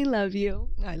 Oh, I love you.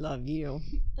 I love you.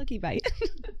 Okay, bye.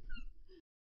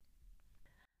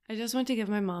 I just want to give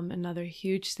my mom another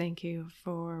huge thank you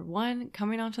for, one,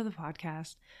 coming onto the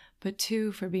podcast, but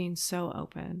two, for being so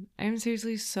open. I am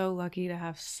seriously so lucky to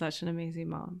have such an amazing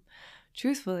mom.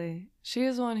 Truthfully, she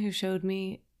is the one who showed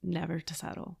me never to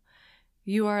settle.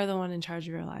 You are the one in charge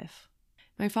of your life.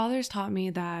 My father's taught me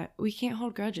that we can't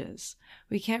hold grudges.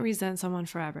 We can't resent someone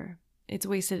forever. It's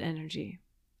wasted energy.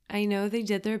 I know they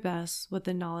did their best with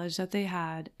the knowledge that they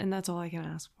had, and that's all I can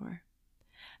ask for.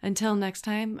 Until next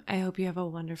time, I hope you have a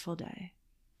wonderful day.